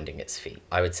only finding its feet.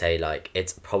 I would say, like,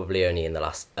 it's probably only in the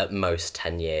last, at most,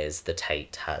 10 years, the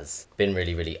Tate has been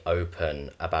really, really open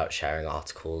about sharing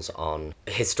articles on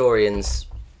historians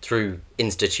through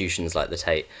institutions like the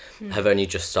Tate have only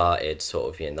just started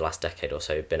sort of in the last decade or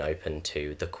so been open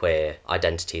to the queer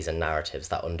identities and narratives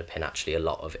that underpin actually a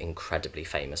lot of incredibly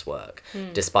famous work,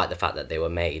 despite the fact that they were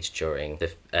made during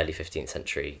the early 15th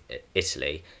century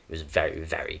Italy. It was very,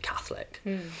 very Catholic.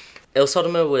 Il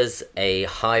Sodoma was a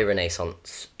high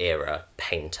Renaissance era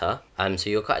painter. So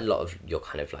you're quite a lot of your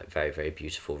kind of like very, very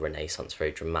beautiful Renaissance,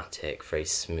 very dramatic, very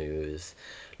smooth,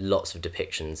 lots of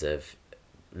depictions of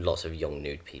lots of young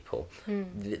nude people.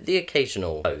 The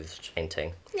occasional clothed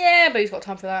painting. Yeah, but who's got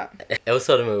time for that? Il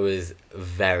Sodoma was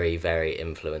very, very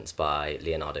influenced by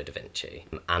Leonardo da Vinci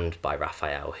and by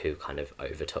Raphael, who kind of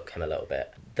overtook him a little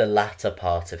bit. The latter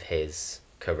part of his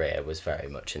career was very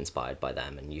much inspired by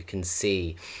them, and you can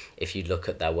see, if you look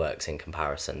at their works in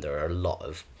comparison, there are a lot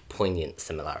of poignant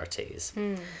similarities.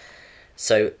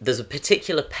 So there's a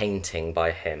particular painting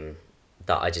by him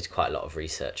that I did quite a lot of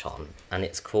research on, and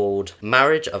it's called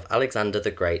Marriage of Alexander the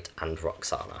Great and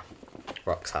Roxana.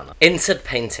 In said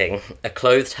painting, a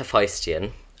clothed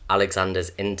Hephaestion,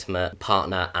 Alexander's intimate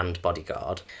partner and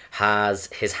bodyguard, has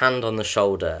his hand on the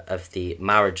shoulder of the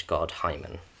marriage god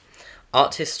Hymen.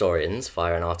 Art historians,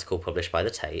 via an article published by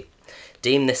the Tate,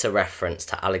 deem this a reference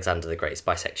to Alexander the Great's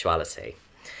bisexuality.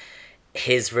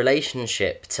 His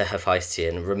relationship to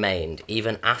Hephaestion remained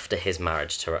even after his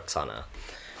marriage to Roxana.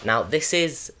 Now, this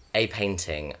is a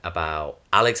painting about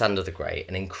Alexander the Great,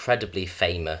 an incredibly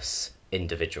famous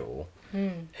individual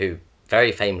who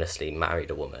very famously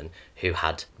married a woman who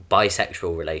had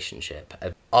bisexual relationship,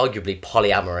 a arguably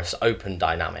polyamorous, open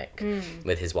dynamic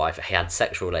with his wife. He had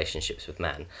sexual relationships with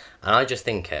men. And I just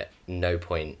think at no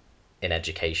point in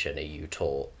education are you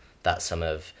taught that some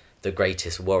of the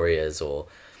greatest warriors or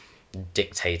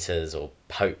dictators or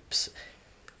popes,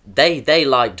 they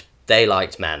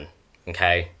liked men.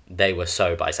 Okay, they were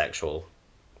so bisexual.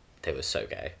 They were so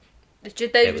gay.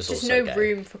 There was just no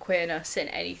room for queerness in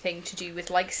anything to do with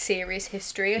like serious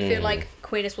history. I feel like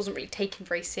queerness wasn't really taken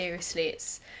very seriously.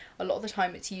 It's a lot of the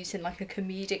time it's used in like a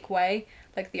comedic way,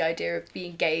 like the idea of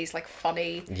being gay is like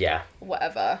funny,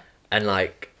 whatever. And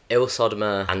like Il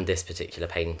Sodoma and this particular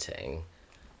painting,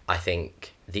 I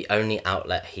think the only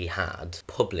outlet he had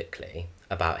publicly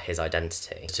about his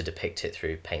identity was to depict it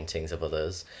through paintings of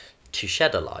others, to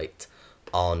shed a light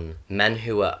on men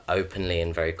who were openly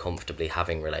and very comfortably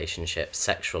having relationships,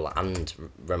 sexual and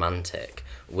romantic,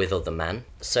 with other men.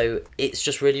 So it's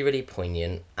just really, really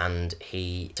poignant. And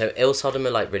so Il Sodoma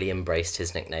like really embraced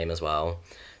his nickname as well.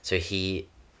 So he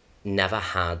never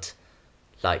had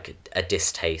like a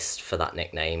distaste for that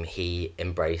nickname. He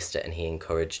embraced it and he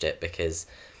encouraged it because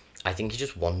I think he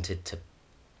just wanted to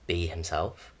be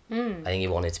himself. I think he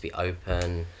wanted to be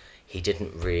open. He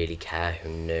didn't really care who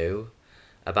knew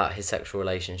about his sexual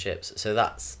relationships. So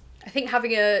I think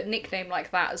having a nickname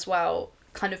like that as well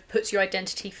kind of puts your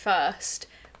identity first,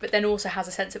 but then also has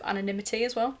a sense of anonymity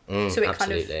as well. So it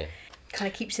absolutely.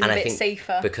 kind of keeps him a bit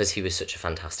safer. Because he was such a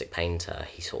fantastic painter,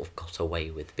 he sort of got away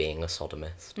with being a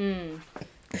sodomist.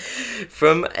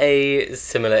 From a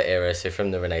similar era, so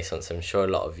from the Renaissance, I'm sure a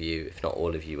lot of you, if not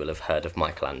all of you, will have heard of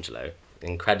Michelangelo.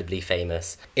 Incredibly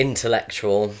famous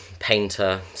intellectual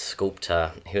painter,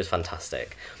 sculptor. He was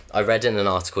fantastic. I read in an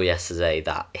article yesterday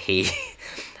that he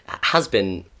has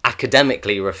been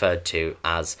academically referred to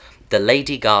as the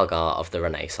Lady Gaga of the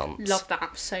Renaissance. Love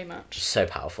that so much. So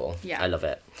powerful. Yeah. I love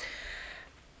it.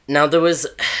 Now because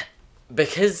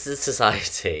the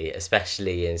society,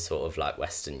 especially in sort of like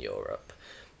Western Europe,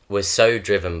 was so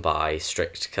driven by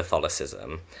strict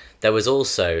Catholicism, there was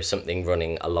also something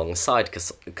running alongside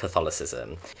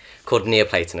Catholicism called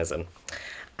Neoplatonism.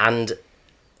 And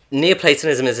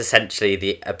Neoplatonism is essentially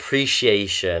the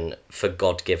appreciation for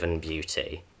God-given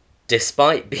beauty.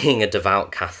 Despite being a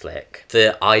devout Catholic,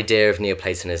 the idea of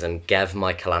Neoplatonism gave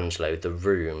Michelangelo the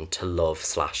room to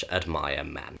love/admire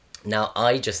men. Now,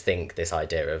 I just think this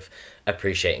idea of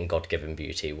appreciating God-given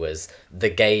beauty was the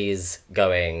gays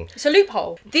going... It's a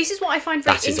loophole. This is what I find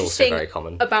very That is interesting also very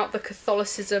common. about the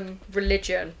Catholicism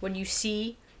religion. When you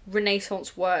see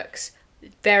Renaissance works,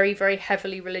 very, very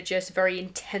heavily religious, very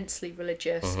intensely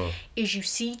religious, is you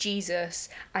see Jesus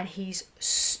and he's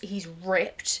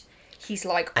ripped. He's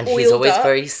like And oiled he's always up.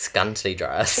 very scantily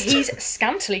dressed. He's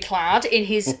scantily clad in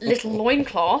his little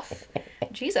loincloth.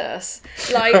 Jesus.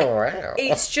 Like, Wow.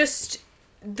 it's just...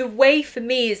 The way for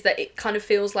me is that it kind of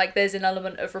feels like there's an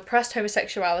element of repressed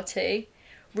homosexuality,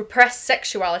 repressed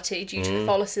sexuality due to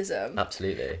Catholicism.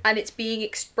 Absolutely. And it's being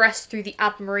expressed through the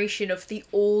admiration of the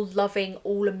all-loving,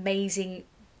 all-amazing...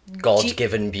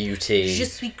 God-given beauty. Je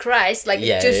suis Christ. Like,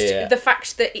 the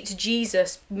fact that it's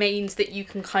Jesus means that you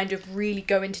can kind of really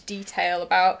go into detail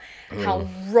about how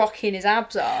rocking his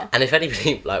abs are. And if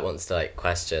anybody wants to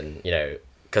question,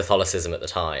 Catholicism at the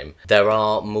time, there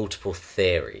are multiple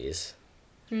theories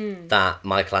that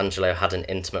Michelangelo had an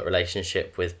intimate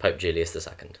relationship with Pope Julius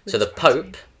II. So the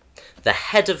Pope, the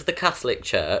head of the Catholic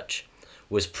Church,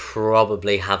 was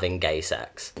probably having gay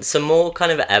sex. Some more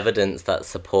kind of evidence that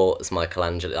supports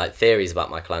Michelangelo, theories about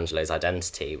Michelangelo's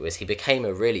identity, was he became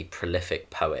a really prolific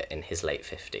poet in his late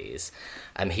 50s.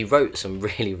 He wrote some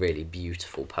really, really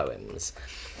beautiful poems.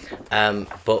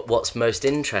 But what's most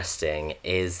interesting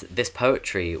is this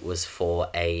poetry was for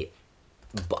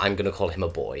I'm going to call him a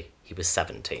boy. He was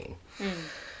 17.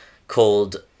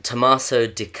 Called Tommaso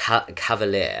di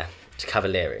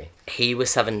Cavalieri. He was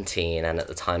 17, and at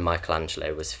the time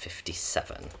Michelangelo was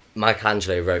 57.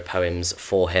 Michelangelo wrote poems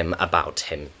for him, about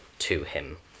him, to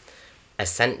him,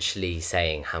 essentially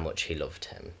saying how much he loved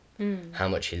him, how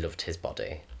much he loved his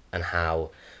body, and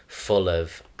how full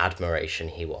of admiration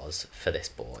he was for this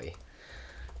boy.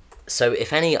 So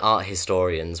if any art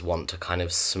historians want to kind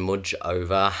of smudge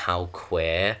over how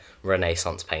queer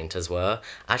Renaissance painters were,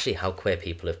 actually how queer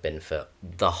people have been for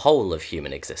the whole of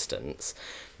human existence,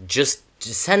 just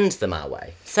send them our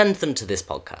way. Send them to this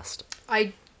podcast.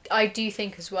 I do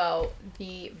think as well,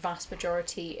 the vast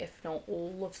majority, if not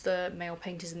all, of the male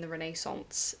painters in the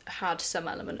Renaissance had some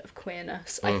element of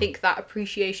queerness. I think that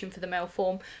appreciation for the male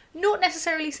form, not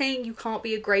necessarily saying you can't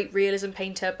be a great realism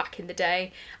painter back in the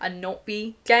day and not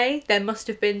be gay. There must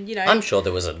have been, I'm sure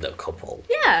there was a couple.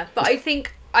 Yeah, but I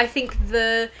think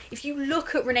if you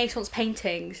look at Renaissance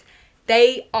paintings,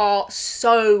 they are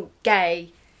so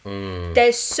gay.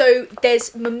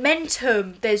 There's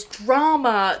momentum, there's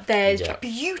drama, there's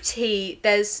beauty,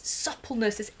 there's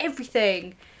suppleness, there's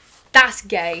everything. That's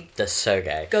gay. That's so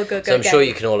gay. Go, so I'm gay. sure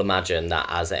you can all imagine that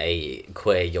as a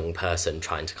queer young person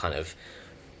trying to kind of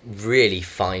really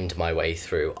find my way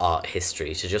through art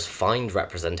history to just find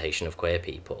representation of queer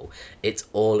people. It's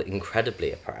all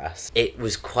incredibly oppressed. It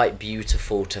was quite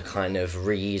beautiful to kind of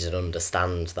read and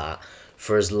understand that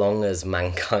for as long as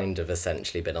mankind have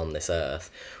essentially been on this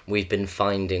earth, we've been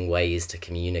finding ways to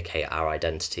communicate our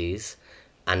identities,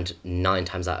 and 9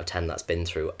 times out of 10 that's been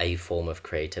through a form of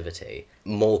creativity.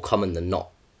 More common than not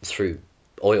through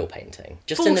oil painting.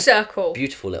 Just Full in a circle.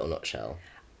 Beautiful little nutshell.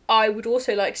 I would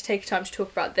also like to take time to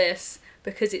talk about this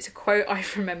because it's a quote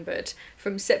I've remembered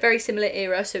from a very similar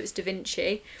era, so it's Da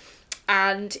Vinci,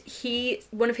 and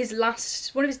one of his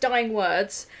dying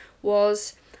words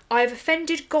was, "I have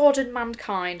offended God and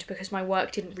mankind because my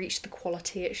work didn't reach the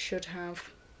quality it should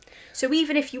have." So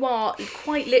even if you are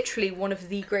quite literally one of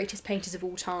the greatest painters of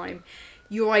all time,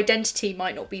 your identity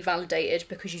might not be validated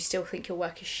because you still think your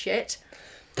work is shit.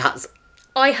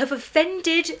 I have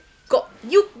offended God.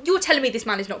 You're telling me this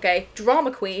man is not gay?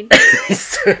 Drama queen.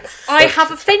 I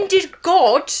have offended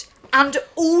God and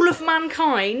all of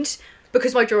mankind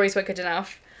because my drawings weren't good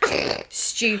enough.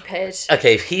 Stupid.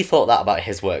 Okay, if he thought that about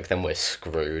his work, then we're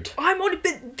screwed.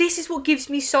 But this is what gives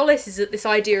me solace, is that this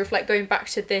idea of going back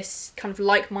to this kind of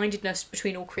like-mindedness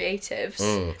between all creatives.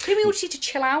 Maybe we all just need to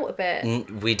chill out a bit.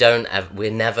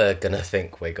 We're never gonna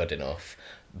think we're good enough,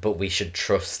 but we should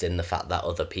trust in the fact that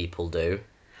other people do.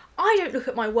 I don't look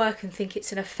at my work and think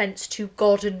it's an offence to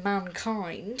God and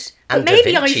mankind. And but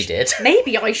maybe Da Vinci did.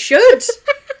 Maybe I should.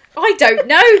 I don't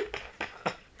know.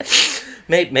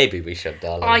 Maybe we should,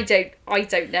 darling. I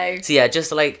don't know. So yeah,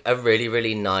 just a really,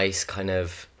 really nice kind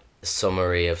of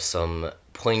summary of some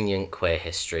poignant queer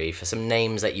history for some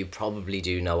names that you probably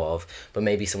do know of, but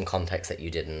maybe some context that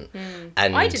you didn't.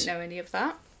 And I didn't know any of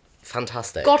that.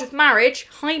 Fantastic. God of marriage,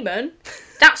 Hymen.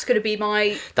 That's going to be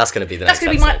my... That's going to be the That's next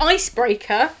going to be my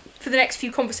icebreaker for the next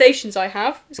few conversations I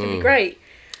have. It's going to be great.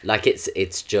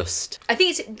 It's just... I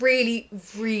think it's really,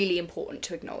 really important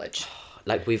to acknowledge.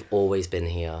 We've always been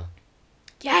here.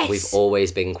 Yes. We've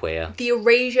always been queer. The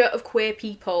erasure of queer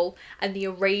people and the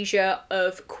erasure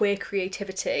of queer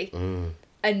creativity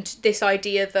and this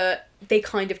idea that they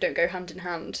kind of don't go hand in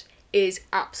hand is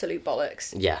absolute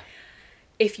bollocks. Yeah.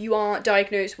 If you are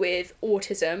diagnosed with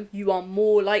autism, you are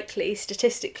more likely,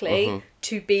 statistically,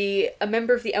 to be a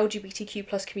member of the LGBTQ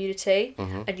plus community,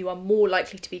 and you are more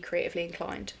likely to be creatively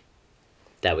inclined.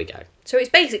 There we go. So it's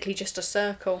basically just a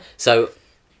circle. So,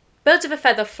 Birds of a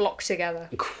feather flock together.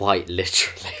 quite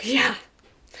literally. Yeah.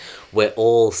 We're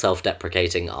all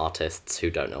self-deprecating artists who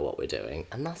don't know what we're doing,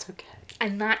 and that's okay.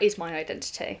 And that is my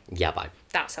identity. Yeah, bye.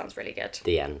 That sounds really good.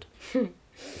 The end.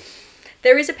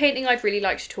 There is a painting I'd really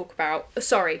like to talk about.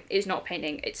 Sorry, it's not a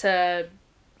painting. It's a...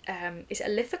 is it a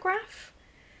lithograph?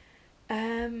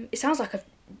 It sounds like a...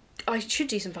 I should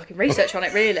do some fucking research on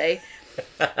it, really.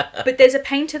 But there's a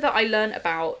painter that I learnt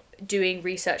about doing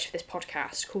research for this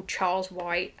podcast called Charles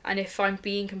White, and if I'm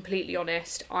being completely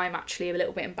honest, I'm actually a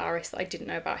little bit embarrassed that I didn't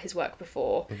know about his work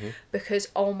before, because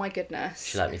oh my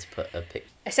goodness. Would you like me to put a pic?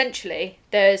 Essentially,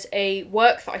 there's a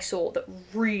work that I saw that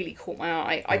really caught my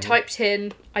eye. I typed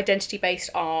in identity-based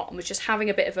art and was just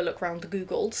having a bit of a look around the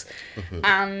Googles,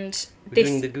 and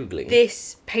Doing the Googling.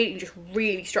 this painting just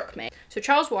really struck me. So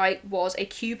Charles White was a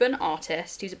Cuban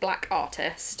artist, he's a black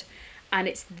artist, and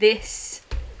it's this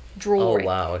drawing. Oh,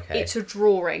 wow, okay. It's a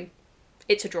drawing.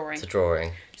 It's a drawing. It's a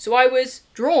drawing. So I was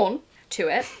drawn to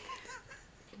it,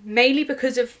 mainly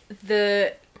because of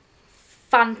the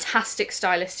fantastic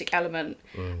stylistic element.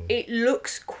 It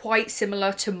looks quite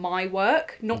similar to my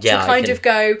work, not Yeah, to I kind can- of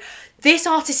go, this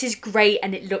artist is great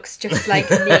and it looks just like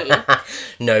me.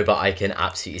 No, but I can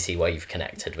absolutely see why you've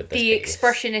connected with this The piece.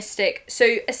 expressionistic.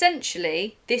 So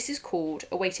essentially, this is called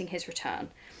Awaiting His Return,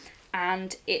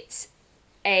 and it's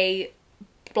a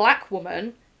black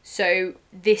woman. So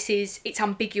it's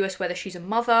ambiguous whether she's a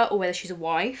mother or whether she's a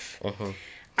wife.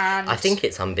 And I think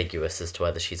it's ambiguous as to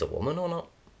whether she's a woman or not.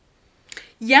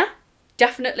 yeah,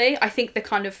 definitely. I think the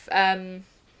kind of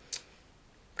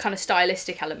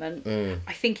stylistic element.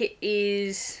 I think it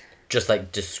is. Just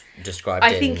like described.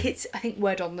 I think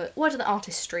word on the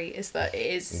artist street is that it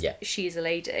is. Yeah. She is a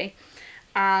lady,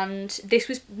 and this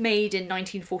was made in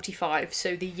 1945,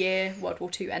 so the year World War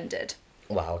II ended.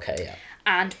 Wow. Okay. Yeah.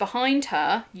 And behind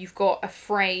her, you've got a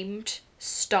framed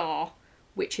star,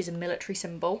 which is a military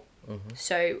symbol.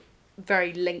 So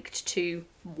very linked to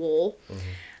war.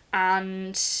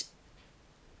 And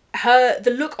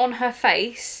the look on her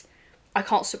face, I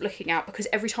can't stop looking at, because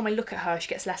every time I look at her, she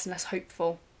gets less and less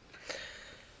hopeful.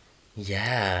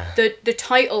 Yeah. The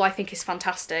title, I think, is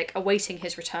fantastic, Awaiting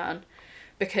His Return,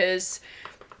 because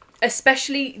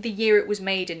especially the year it was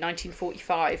made in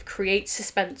 1945 creates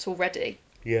suspense already.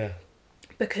 Yeah.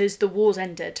 Because the war's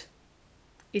ended.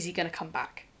 Is he going to come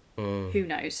back? Who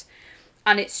knows?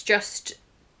 And it's just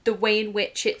the way in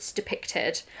which it's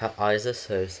depicted. Her eyes are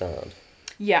so sad.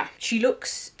 Yeah, she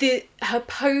looks... her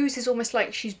pose is almost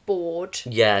like she's bored.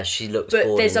 Yeah, she looks But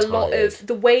bored there's and a lot tired. of...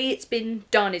 The way it's been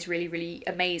done is really, really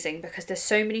amazing, because there's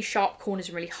so many sharp corners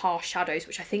and really harsh shadows,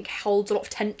 which I think holds a lot of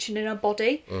tension in her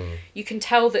body. You can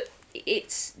tell that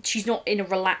she's not in a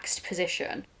relaxed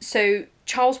position. So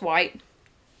Charles White,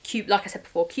 like I said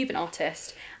before, Cuban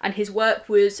artist, and his work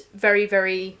was very,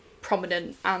 very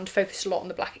prominent and focused a lot on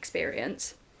the black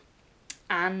experience.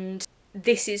 And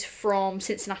this is from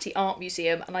Cincinnati Art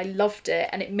Museum, and I loved it,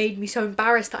 and it made me so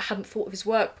embarrassed that I hadn't thought of his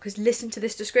work, because listen to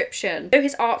this description. Though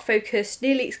his art focused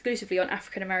nearly exclusively on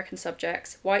African American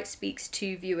subjects, White speaks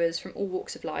to viewers from all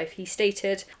walks of life. He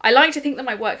stated, "I like to think that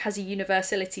my work has a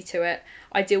universality to it.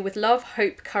 I deal with love,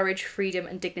 hope, courage, freedom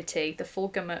and dignity, the full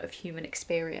gamut of human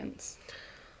experience."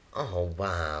 Oh,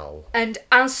 wow. And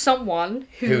as someone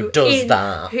who does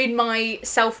that? who in my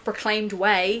self-proclaimed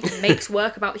way makes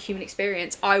work about the human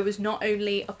experience, I was not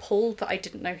only appalled that I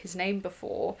didn't know his name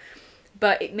before,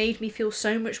 but it made me feel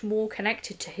so much more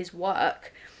connected to his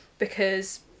work,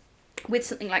 because with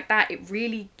something like that,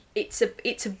 it's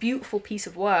a beautiful piece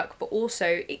of work, but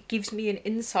also it gives me an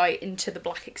insight into the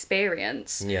black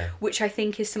experience, which I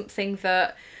think is something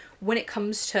that, when it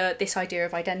comes to this idea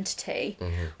of identity,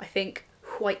 I think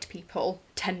white people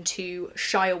tend to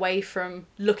shy away from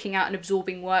looking at and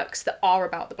absorbing works that are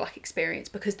about the black experience,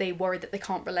 because they worry that they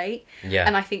can't relate.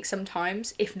 And I think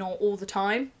sometimes, if not all the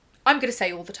time, I'm going to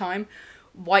say all the time,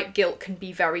 white guilt can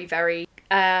be very, very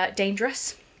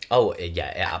dangerous. Oh, yeah,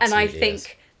 it absolutely And I is.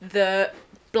 think the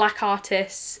black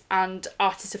artists and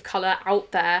artists of colour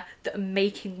out there that are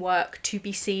making work to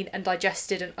be seen and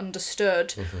digested and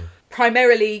understood,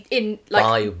 primarily in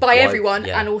by everyone,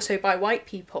 and also by white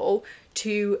people,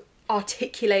 to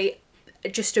articulate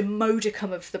just a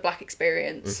modicum of the black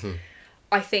experience.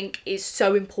 I think is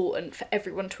so important for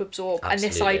everyone to absorb. Absolutely.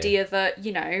 And this idea that,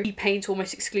 you know, he paints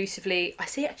almost exclusively. I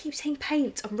keep saying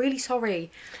paint. I'm really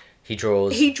sorry. He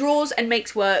draws. He draws and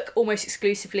makes work almost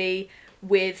exclusively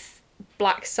with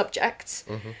black subjects.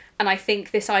 Mm-hmm. And I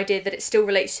think this idea that it still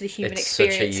relates to the human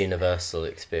experience. It's such a universal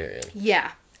experience.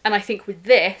 Yeah. And I think with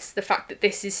this, the fact that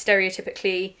this is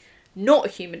stereotypically not a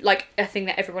human, like a thing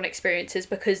that everyone experiences,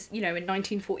 because, you know, in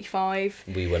 1945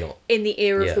 we were not, in the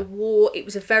era of the war, it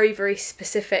was a very, very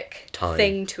specific time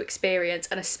thing to experience,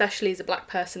 and especially as a black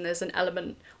person there's an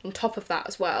element on top of that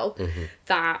as well,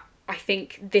 that I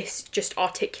think this just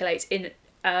articulates in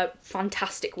a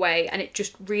fantastic way, and it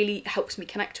just really helps me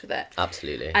connect with it.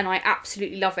 Absolutely. And I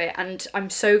absolutely love it, and I'm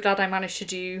so glad I managed to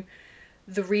do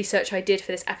the research I did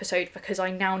for this episode, because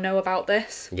I now know about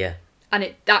this. Yeah.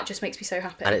 And that just makes me so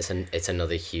happy. And it's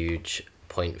another huge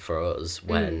point for us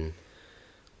when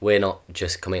we're not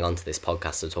just coming onto this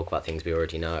podcast to talk about things we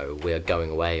already know. We're going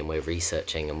away and we're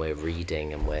researching and we're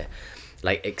reading and we're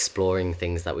like exploring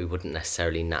things that we wouldn't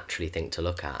necessarily naturally think to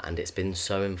look at, and it's been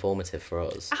so informative for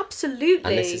us. Absolutely.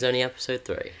 And this is only episode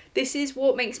 3. This is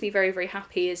what makes me very, very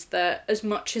happy, is that as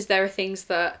much as there are things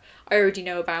that I already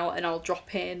know about and I'll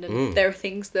drop in, and there are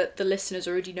things that the listeners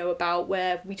already know about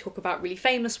where we talk about really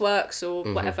famous works or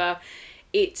whatever,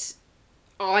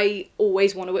 I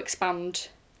always want to expand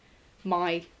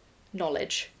my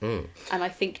knowledge, and I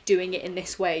think doing it in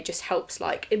this way just helps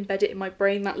like embed it in my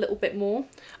brain that little bit more.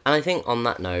 And I think on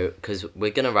that note, because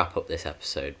we're going to wrap up this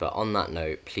episode, but on that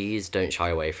note, please don't shy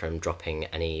away from dropping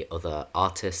any other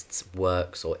artists'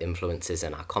 works or influences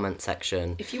in our comment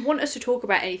section. If you want us to talk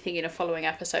about anything in a following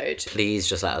episode, please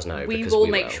just let us know. We will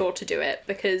make sure to do it,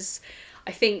 because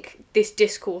I think this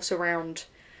discourse around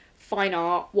fine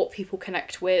art, what people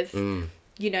connect with,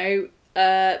 you know,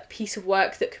 a piece of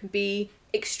work that can be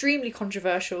extremely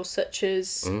controversial, such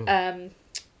as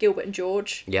Gilbert and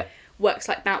George. Yeah. Works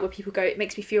like that where people go, it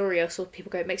makes me furious, or people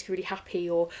go, it makes me really happy,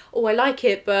 or, oh, I like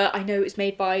it, but I know it's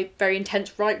made by very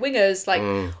intense right-wingers. Like,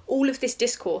 all of this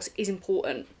discourse is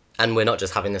important. And we're not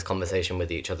just having this conversation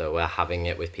with each other, we're having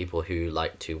it with people who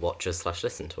like to watch us /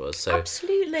 listen to us. So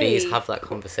absolutely, please have that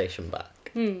conversation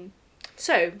back.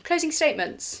 So, closing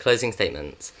statements. Closing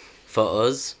statements. For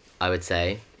us, I would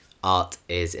say art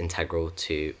is integral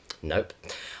to... Nope.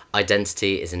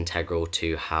 Identity is integral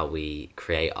to how we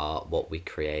create art, what we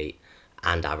create,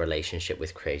 and our relationship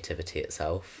with creativity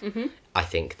itself. I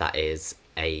think that is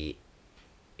a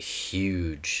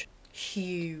huge,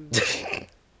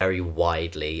 very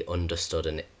widely understood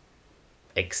and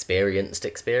experienced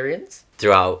experience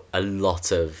throughout a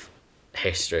lot of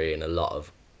history and a lot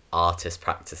of artist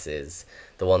practices.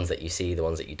 The ones that you see, the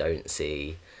ones that you don't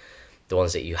see, the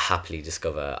ones that you happily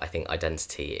discover. I think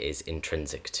identity is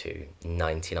intrinsic to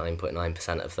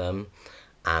 99.9% of them,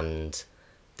 and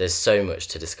there's so much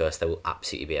to discuss. There will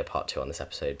absolutely be a part 2 on this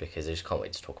episode, because I just can't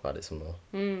wait to talk about it some more.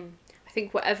 I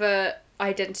think whatever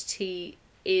identity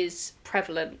is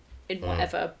prevalent in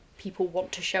whatever people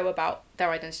want to show about their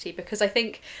identity, because I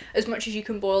think as much as you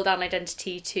can boil down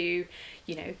identity to,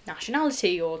 you know,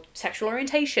 nationality or sexual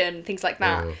orientation, things like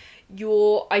that,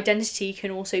 your identity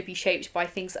can also be shaped by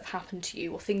things that have happened to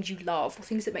you, or things you love, or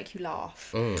things that make you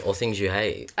laugh. Or things you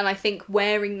hate. And I think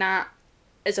wearing that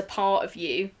as a part of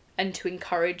you, and to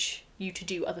encourage you to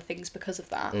do other things because of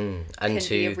that, and can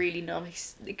be a really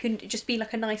nice... It can just be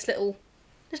like a nice little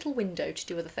window to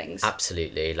do other things.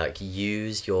 Absolutely. Like,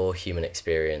 use your human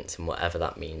experience and whatever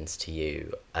that means to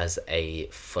you as a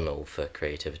funnel for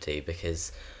creativity,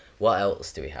 because what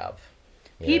else do we have?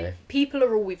 People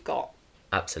are all we've got.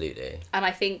 Absolutely. And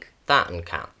I think... That and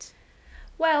cats.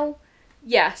 Well,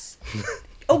 yes.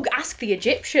 Oh, ask the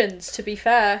Egyptians, to be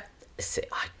fair.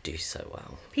 I do so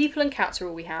well. People and cats are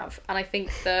all we have. And I think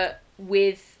that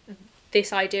with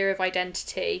this idea of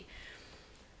identity,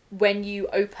 when you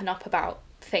open up about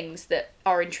things that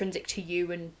are intrinsic to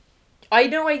you, and I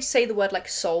know I say the word like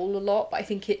soul a lot, but I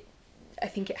think it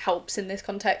helps in this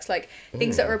context. Like,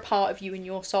 things that are a part of you and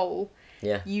your soul,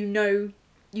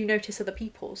 you notice other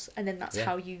people's, and then that's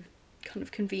how you kind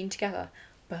of convene together.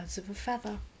 Birds of a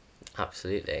feather.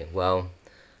 Absolutely. Well,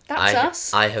 that's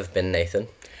us. I have been Nathan.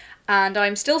 And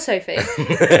I'm still Sophie.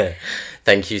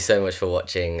 Thank you so much for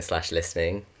watching /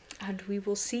 listening. And we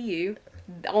will see you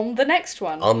on the next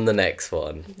one.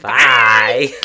 Bye!